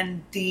 and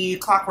then the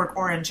Clockwork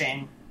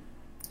Oranging,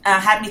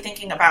 had me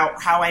thinking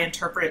about how I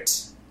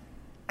interpret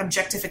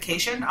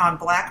objectification on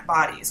black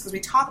bodies. Because we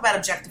talk about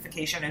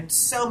objectification in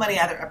so many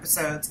other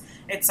episodes.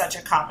 It's such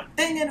a common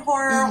thing in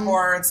horror,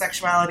 horror and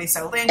sexuality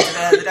so linked.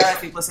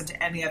 If you've listened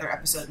to any other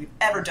episode we've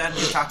ever done,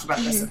 we've talked about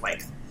this at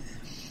length.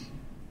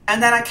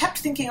 And then I kept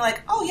thinking,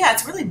 like, oh yeah,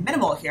 it's really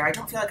minimal here. I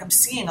don't feel like I'm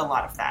seeing a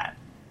lot of that.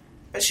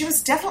 But she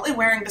was definitely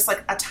wearing just,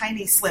 like, a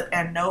tiny slip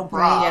and no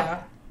bra.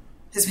 Yeah.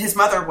 His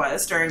mother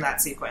was during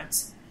that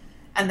sequence.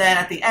 And then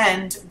at the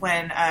end,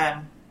 when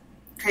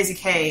Crazy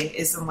K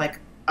is in like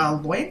a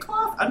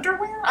loincloth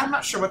underwear, I'm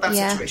not sure what that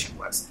situation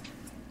was.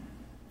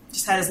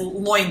 Just had his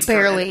loins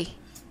barely.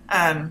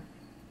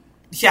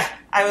 Yeah,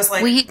 I was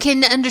like, we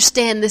can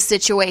understand the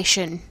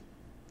situation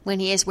when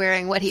he is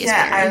wearing what he is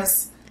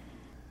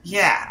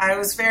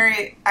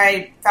wearing.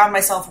 I found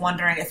myself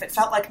wondering if it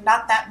felt like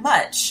not that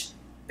much,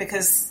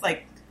 because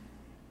like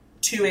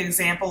 2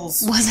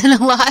 examples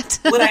wasn't a lot.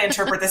 Would I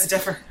interpret this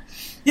different?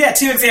 Yeah,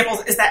 2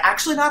 examples. Is that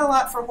actually not a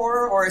lot for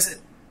horror, or is it?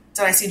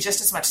 Did I see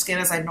just as much skin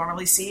as I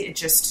normally see?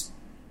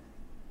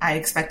 I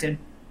expected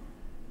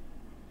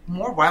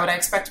more. Why would I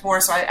expect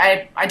more? So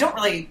I didn't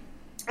really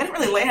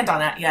land on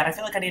that yet. I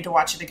feel like I need to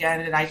watch it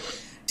again, and I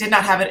did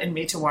not have it in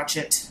me to watch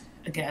it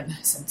again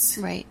since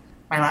my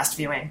last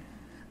viewing.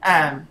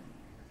 But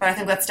I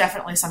think that's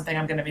definitely something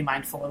I'm going to be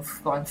mindful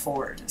of going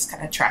forward, is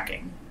kind of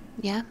tracking.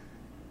 Yeah.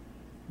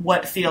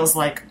 What feels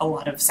like a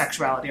lot of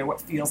sexuality or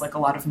what feels like a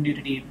lot of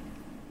nudity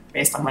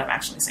based on what I'm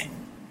actually seeing.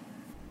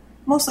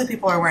 Mostly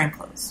people are wearing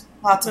clothes.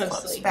 Lots of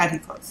clothes. Baggy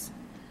clothes.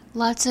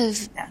 Lots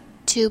of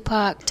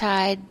Tupac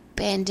tied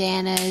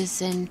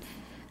bandanas and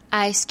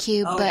Ice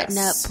Cube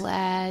button-up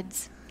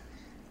plaids.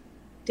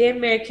 Dan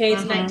Mary Kay's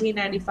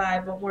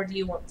 1995. What more do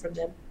you want from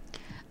them?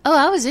 Oh,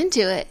 I was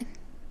into it.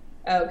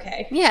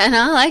 Okay. Yeah,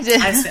 no, I liked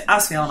it. I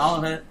was feeling all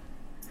of it.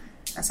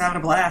 I was having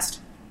a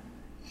blast.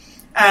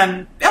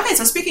 Okay,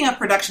 so speaking of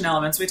production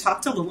elements, we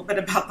talked a little bit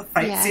about the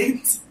fight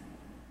scenes.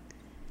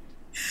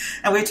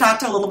 And we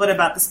talked a little bit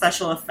about the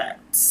special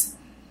effects.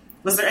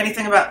 Was there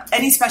anything about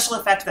any special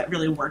effect that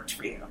really worked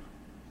for you?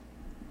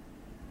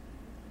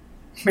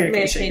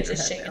 Mary Kay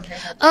just shaking her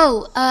head.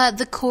 Oh,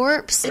 the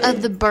corpse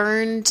of the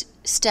burned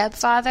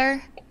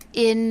stepfather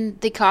in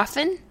the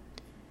coffin.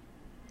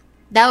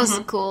 That was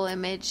a cool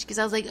image, because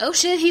I was like, oh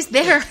shit, he's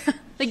there.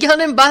 Like, y'all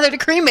didn't bother to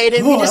cremate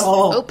him. You just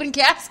open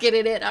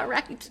casketed it. All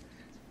right.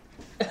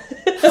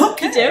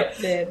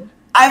 Okay.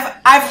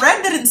 I've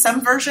read that in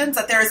some versions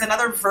that there is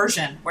another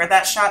version where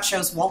that shot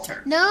shows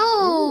Walter.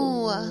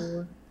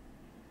 No. Ooh.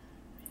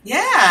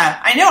 Yeah,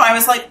 I know. I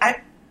was like,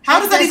 how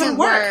does that even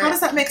work? How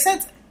does that make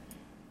sense?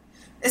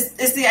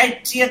 Is the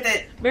idea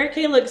that Mary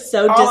Kay looks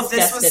so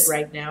disgusted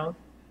right now?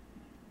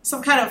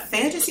 Some kind of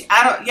fantasy?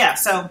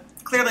 So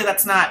clearly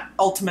that's not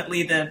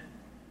ultimately the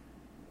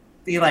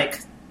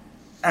like,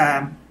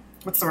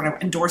 what's the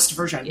word? Endorsed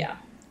version. Yeah.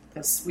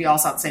 Because we all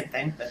saw the same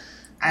thing, but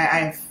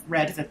I've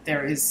read that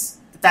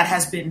that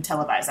has been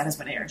televised, that has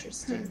been aired.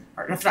 Interesting.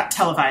 Or if not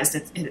televised,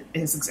 it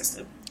has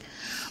existed.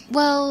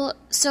 Well,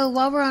 so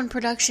while we're on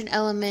production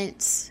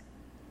elements,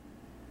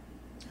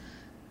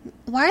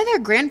 why are there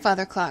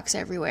grandfather clocks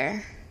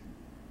everywhere?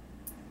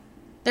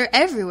 They're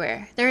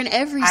everywhere. They're in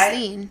every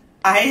scene.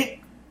 I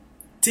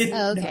didn't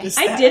notice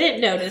that. I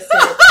didn't notice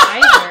it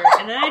either.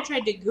 And then I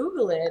tried to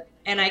Google it,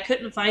 and I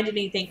couldn't find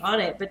anything on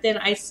it. But then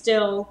I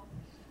still,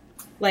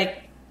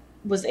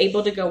 was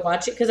able to go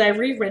watch it, because I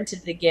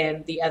re-rented it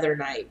again the other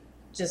night,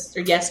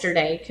 or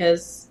yesterday,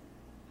 because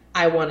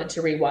I wanted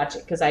to rewatch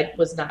it, because I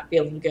was not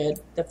feeling good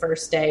the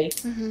first day.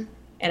 Mm-hmm.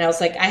 And I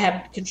was like, I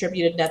have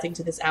contributed nothing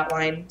to this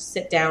outline.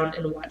 Sit down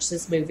and watch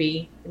this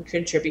movie and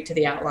contribute to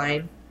the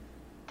outline.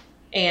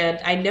 And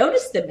I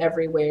noticed them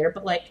everywhere,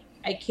 but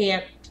I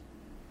can't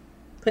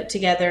put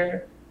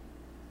together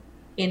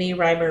any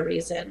rhyme or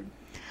reason.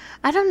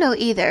 I don't know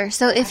either.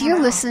 So if you're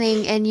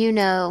listening and you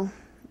know,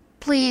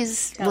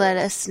 please let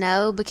us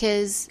know,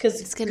 because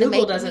it's going to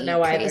make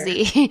me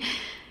crazy.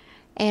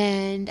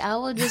 And I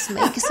will just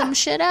make some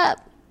shit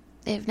up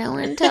if no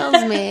one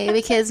tells me,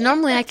 because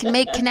normally I can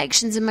make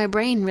connections in my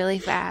brain really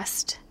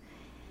fast,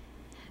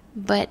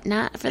 but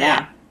not for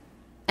that.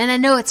 And I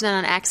know it's not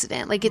on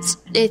accident.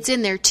 It's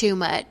in there too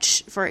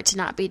much for it to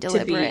not be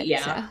deliberate.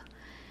 So.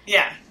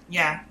 Yeah.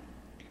 I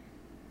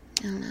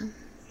don't know.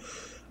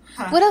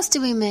 Huh. What else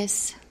do we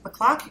miss? The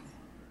clock.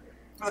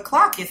 The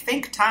clock. You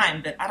think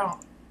time, but I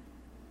don't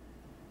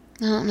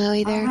know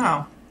either. I don't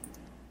know.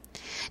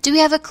 Do we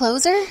have a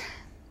closer?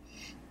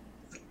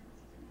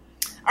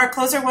 Our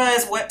closer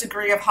was, what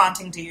degree of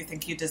haunting do you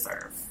think you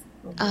deserve?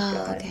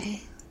 Oh,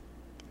 okay.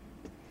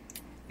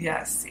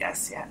 Yes.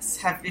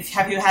 Have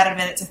you had a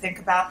minute to think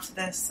about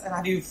this? And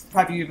have you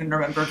even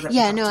remembered that?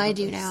 Yeah, no, I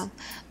do now.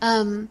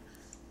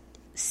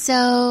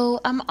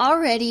 So I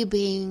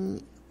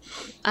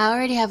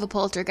already have a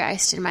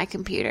poltergeist in my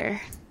computer.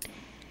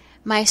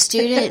 My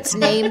students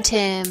named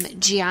him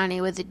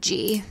Gianni with a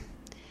G.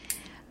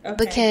 Okay.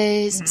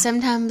 Because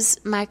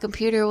sometimes my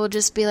computer will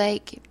just be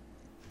like,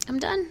 I'm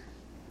done.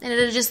 And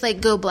it'll just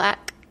go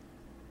black.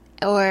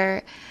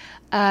 Or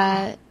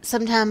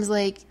sometimes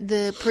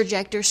the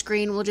projector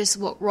screen will just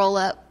roll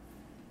up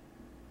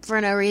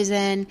for no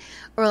reason.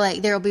 Or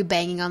there'll be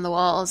banging on the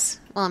walls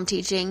while I'm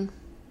teaching.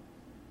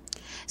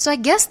 So I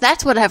guess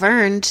that's what I've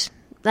earned.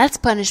 That's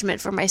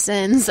punishment for my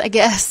sins, I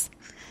guess.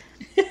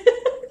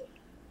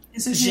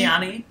 Is it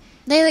Gianni?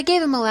 They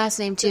gave him a last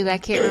name too, but I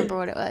can't remember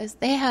what it was.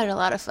 They had a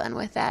lot of fun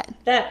with that.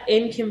 That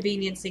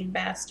inconveniencing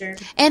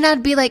bastard. And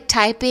I'd be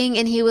typing,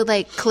 and he would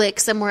click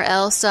somewhere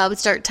else, so I would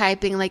start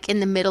typing in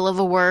the middle of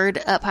a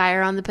word up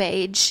higher on the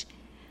page.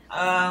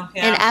 Yeah.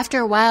 And after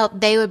a while,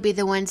 they would be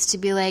the ones to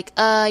be like,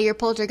 your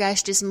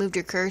poltergeist just moved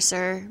your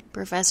cursor,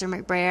 Professor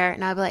McBrayer.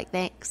 And I'd be like,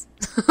 thanks.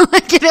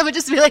 Like, it would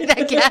just be like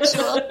that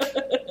casual.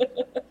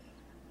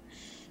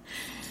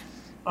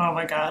 Oh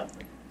my God.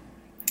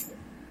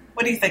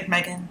 What do you think,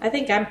 Megan? I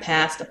think I'm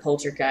past a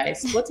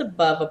poltergeist. What's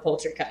above a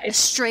poltergeist?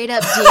 Straight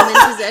up demon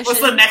possession.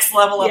 What's the next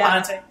level of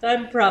haunting?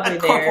 I'm probably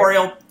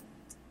there.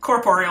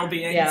 Corporeal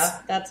beings.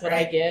 Yeah, that's what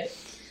I get.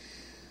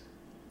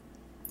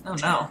 Oh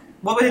no.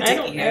 What would it do I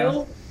don't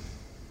know.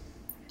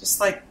 Just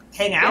like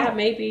hang out? Yeah,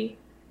 maybe.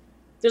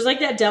 There's like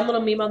that dumb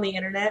little meme on the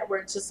internet where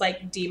it's just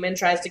like demon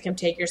tries to come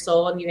take your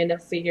soul and you end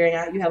up figuring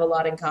out you have a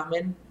lot in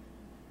common.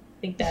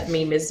 I think that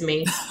meme is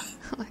me. Oh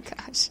my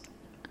gosh.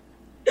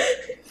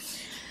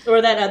 Or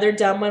that other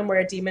dumb one where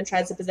a demon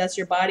tries to possess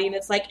your body and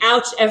it's like,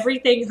 ouch,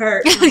 everything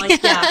hurts. I'm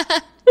like, yeah.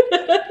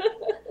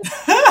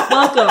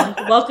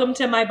 Welcome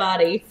to my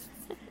body.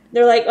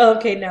 They're like, oh,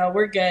 okay, no,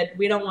 we're good.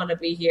 We don't want to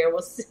be here.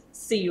 We'll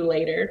see you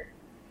later.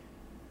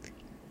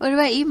 What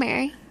about you,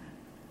 Mary?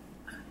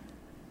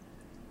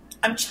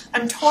 I'm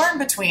torn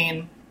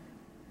between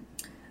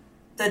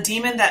the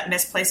demon that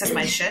misplaces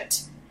my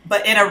shit,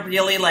 but in a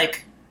really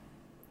like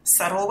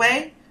subtle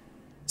way.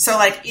 So,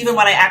 like, even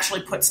when I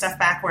actually put stuff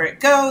back where it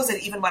goes,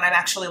 and even when I'm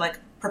actually, like,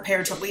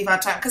 prepared to leave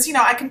on time, because, you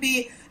know, I can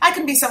be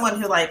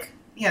someone who, like,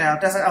 you know,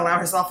 doesn't allow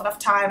herself enough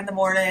time in the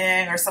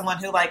morning, or someone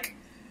who, like,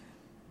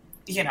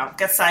 you know,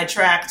 gets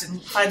sidetracked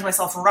and finds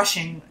myself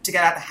rushing to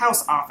get out of the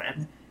house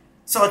often.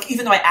 So, like,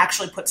 even though I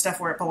actually put stuff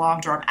where it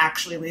belonged, or I'm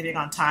actually leaving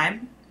on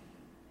time,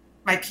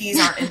 my keys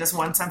aren't in this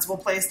one sensible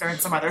place, they're in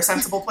some other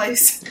sensible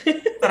place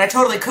that I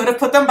totally could have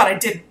put them, but I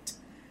didn't.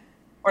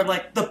 Or,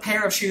 like, the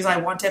pair of shoes I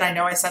wanted, I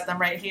know I set them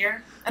right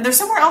here. And they're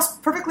somewhere else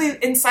perfectly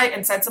in sight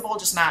and sensible,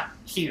 just not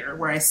here,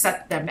 where I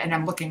set them and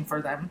I'm looking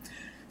for them.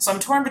 So I'm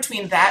torn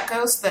between that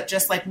ghost that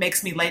just, like,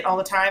 makes me late all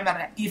the time,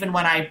 even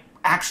when I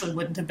actually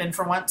wouldn't have been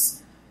for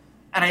once.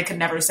 And I could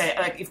never say,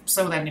 like,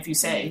 if you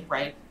say,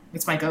 right,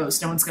 it's my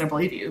ghost, no one's going to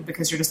believe you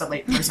because you're just a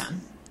late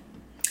person.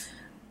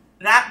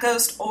 That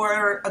ghost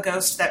or a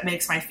ghost that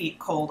makes my feet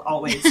cold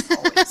always.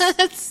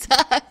 That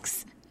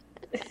sucks.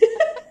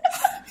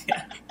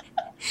 Yeah.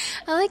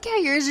 I like how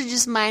yours are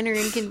just minor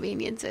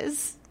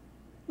inconveniences.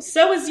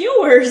 So is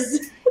yours.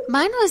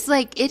 Mine was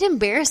like, it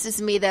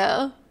embarrasses me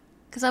though.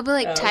 Because I'll be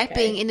like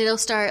typing and it'll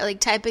start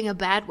like typing a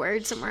bad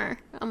word somewhere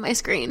on my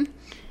screen.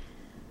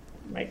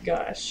 Oh my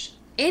gosh.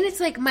 And it's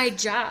like my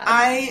job.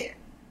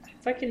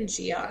 Fucking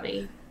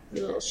Gianni.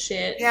 You little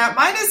shit. Yeah,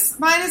 mine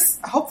is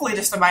hopefully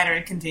just a minor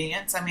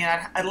inconvenience. I mean,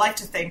 I'd like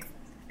to think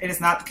it is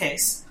not the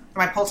case.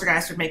 My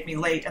poltergeist would make me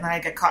late and then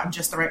I'd get caught in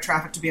just the right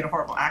traffic to be in a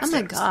horrible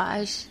accident. Oh my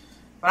gosh.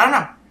 But I don't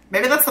know.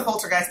 Maybe that's the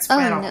poltergeist's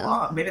plan all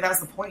along. Maybe that was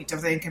the point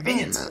of the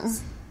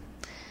inconveniences.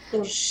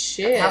 Oh,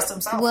 shit. House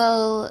himself.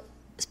 Well,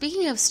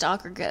 speaking of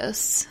stalker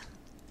ghosts,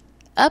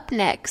 up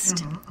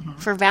next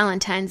for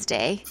Valentine's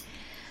Day,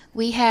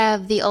 we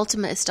have the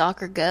ultimate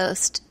stalker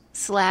ghost /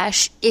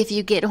 if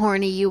you get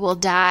horny, you will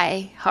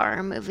die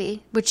horror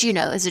movie, which you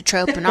know is a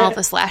trope in all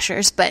the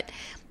slashers. But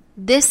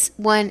this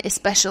one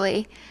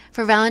especially,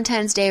 for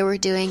Valentine's Day, we're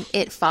doing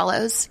It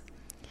Follows,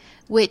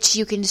 which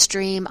you can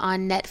stream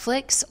on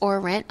Netflix or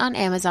rent on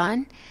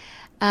Amazon.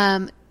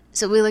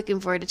 So we're looking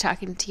forward to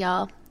talking to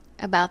y'all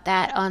about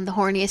that on the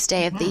horniest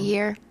day of the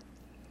year,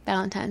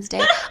 Valentine's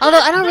Day. Although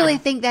I don't really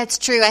think that's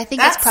true. I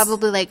think it's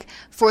probably like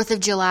 4th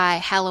of July,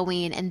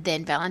 Halloween, and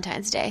then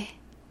Valentine's Day.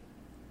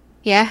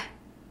 Yeah?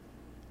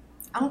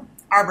 Oh,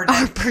 Arbor Day.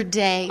 Arbor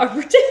Day.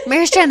 Arbor Day.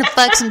 Mary's trying to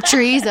fuck some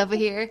trees over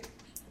here.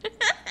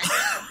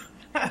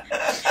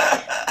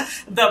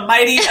 The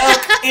mighty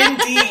oak,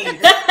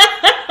 indeed.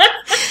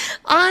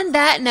 On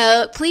that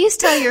note, please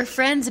tell your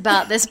friends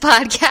about this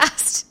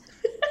podcast.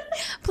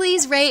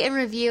 Please rate and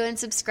review and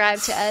subscribe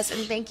to us,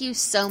 and thank you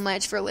so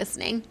much for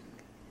listening.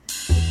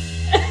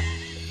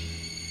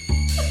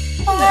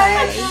 Bye.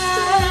 I'm so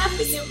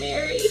laughing at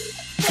Mary.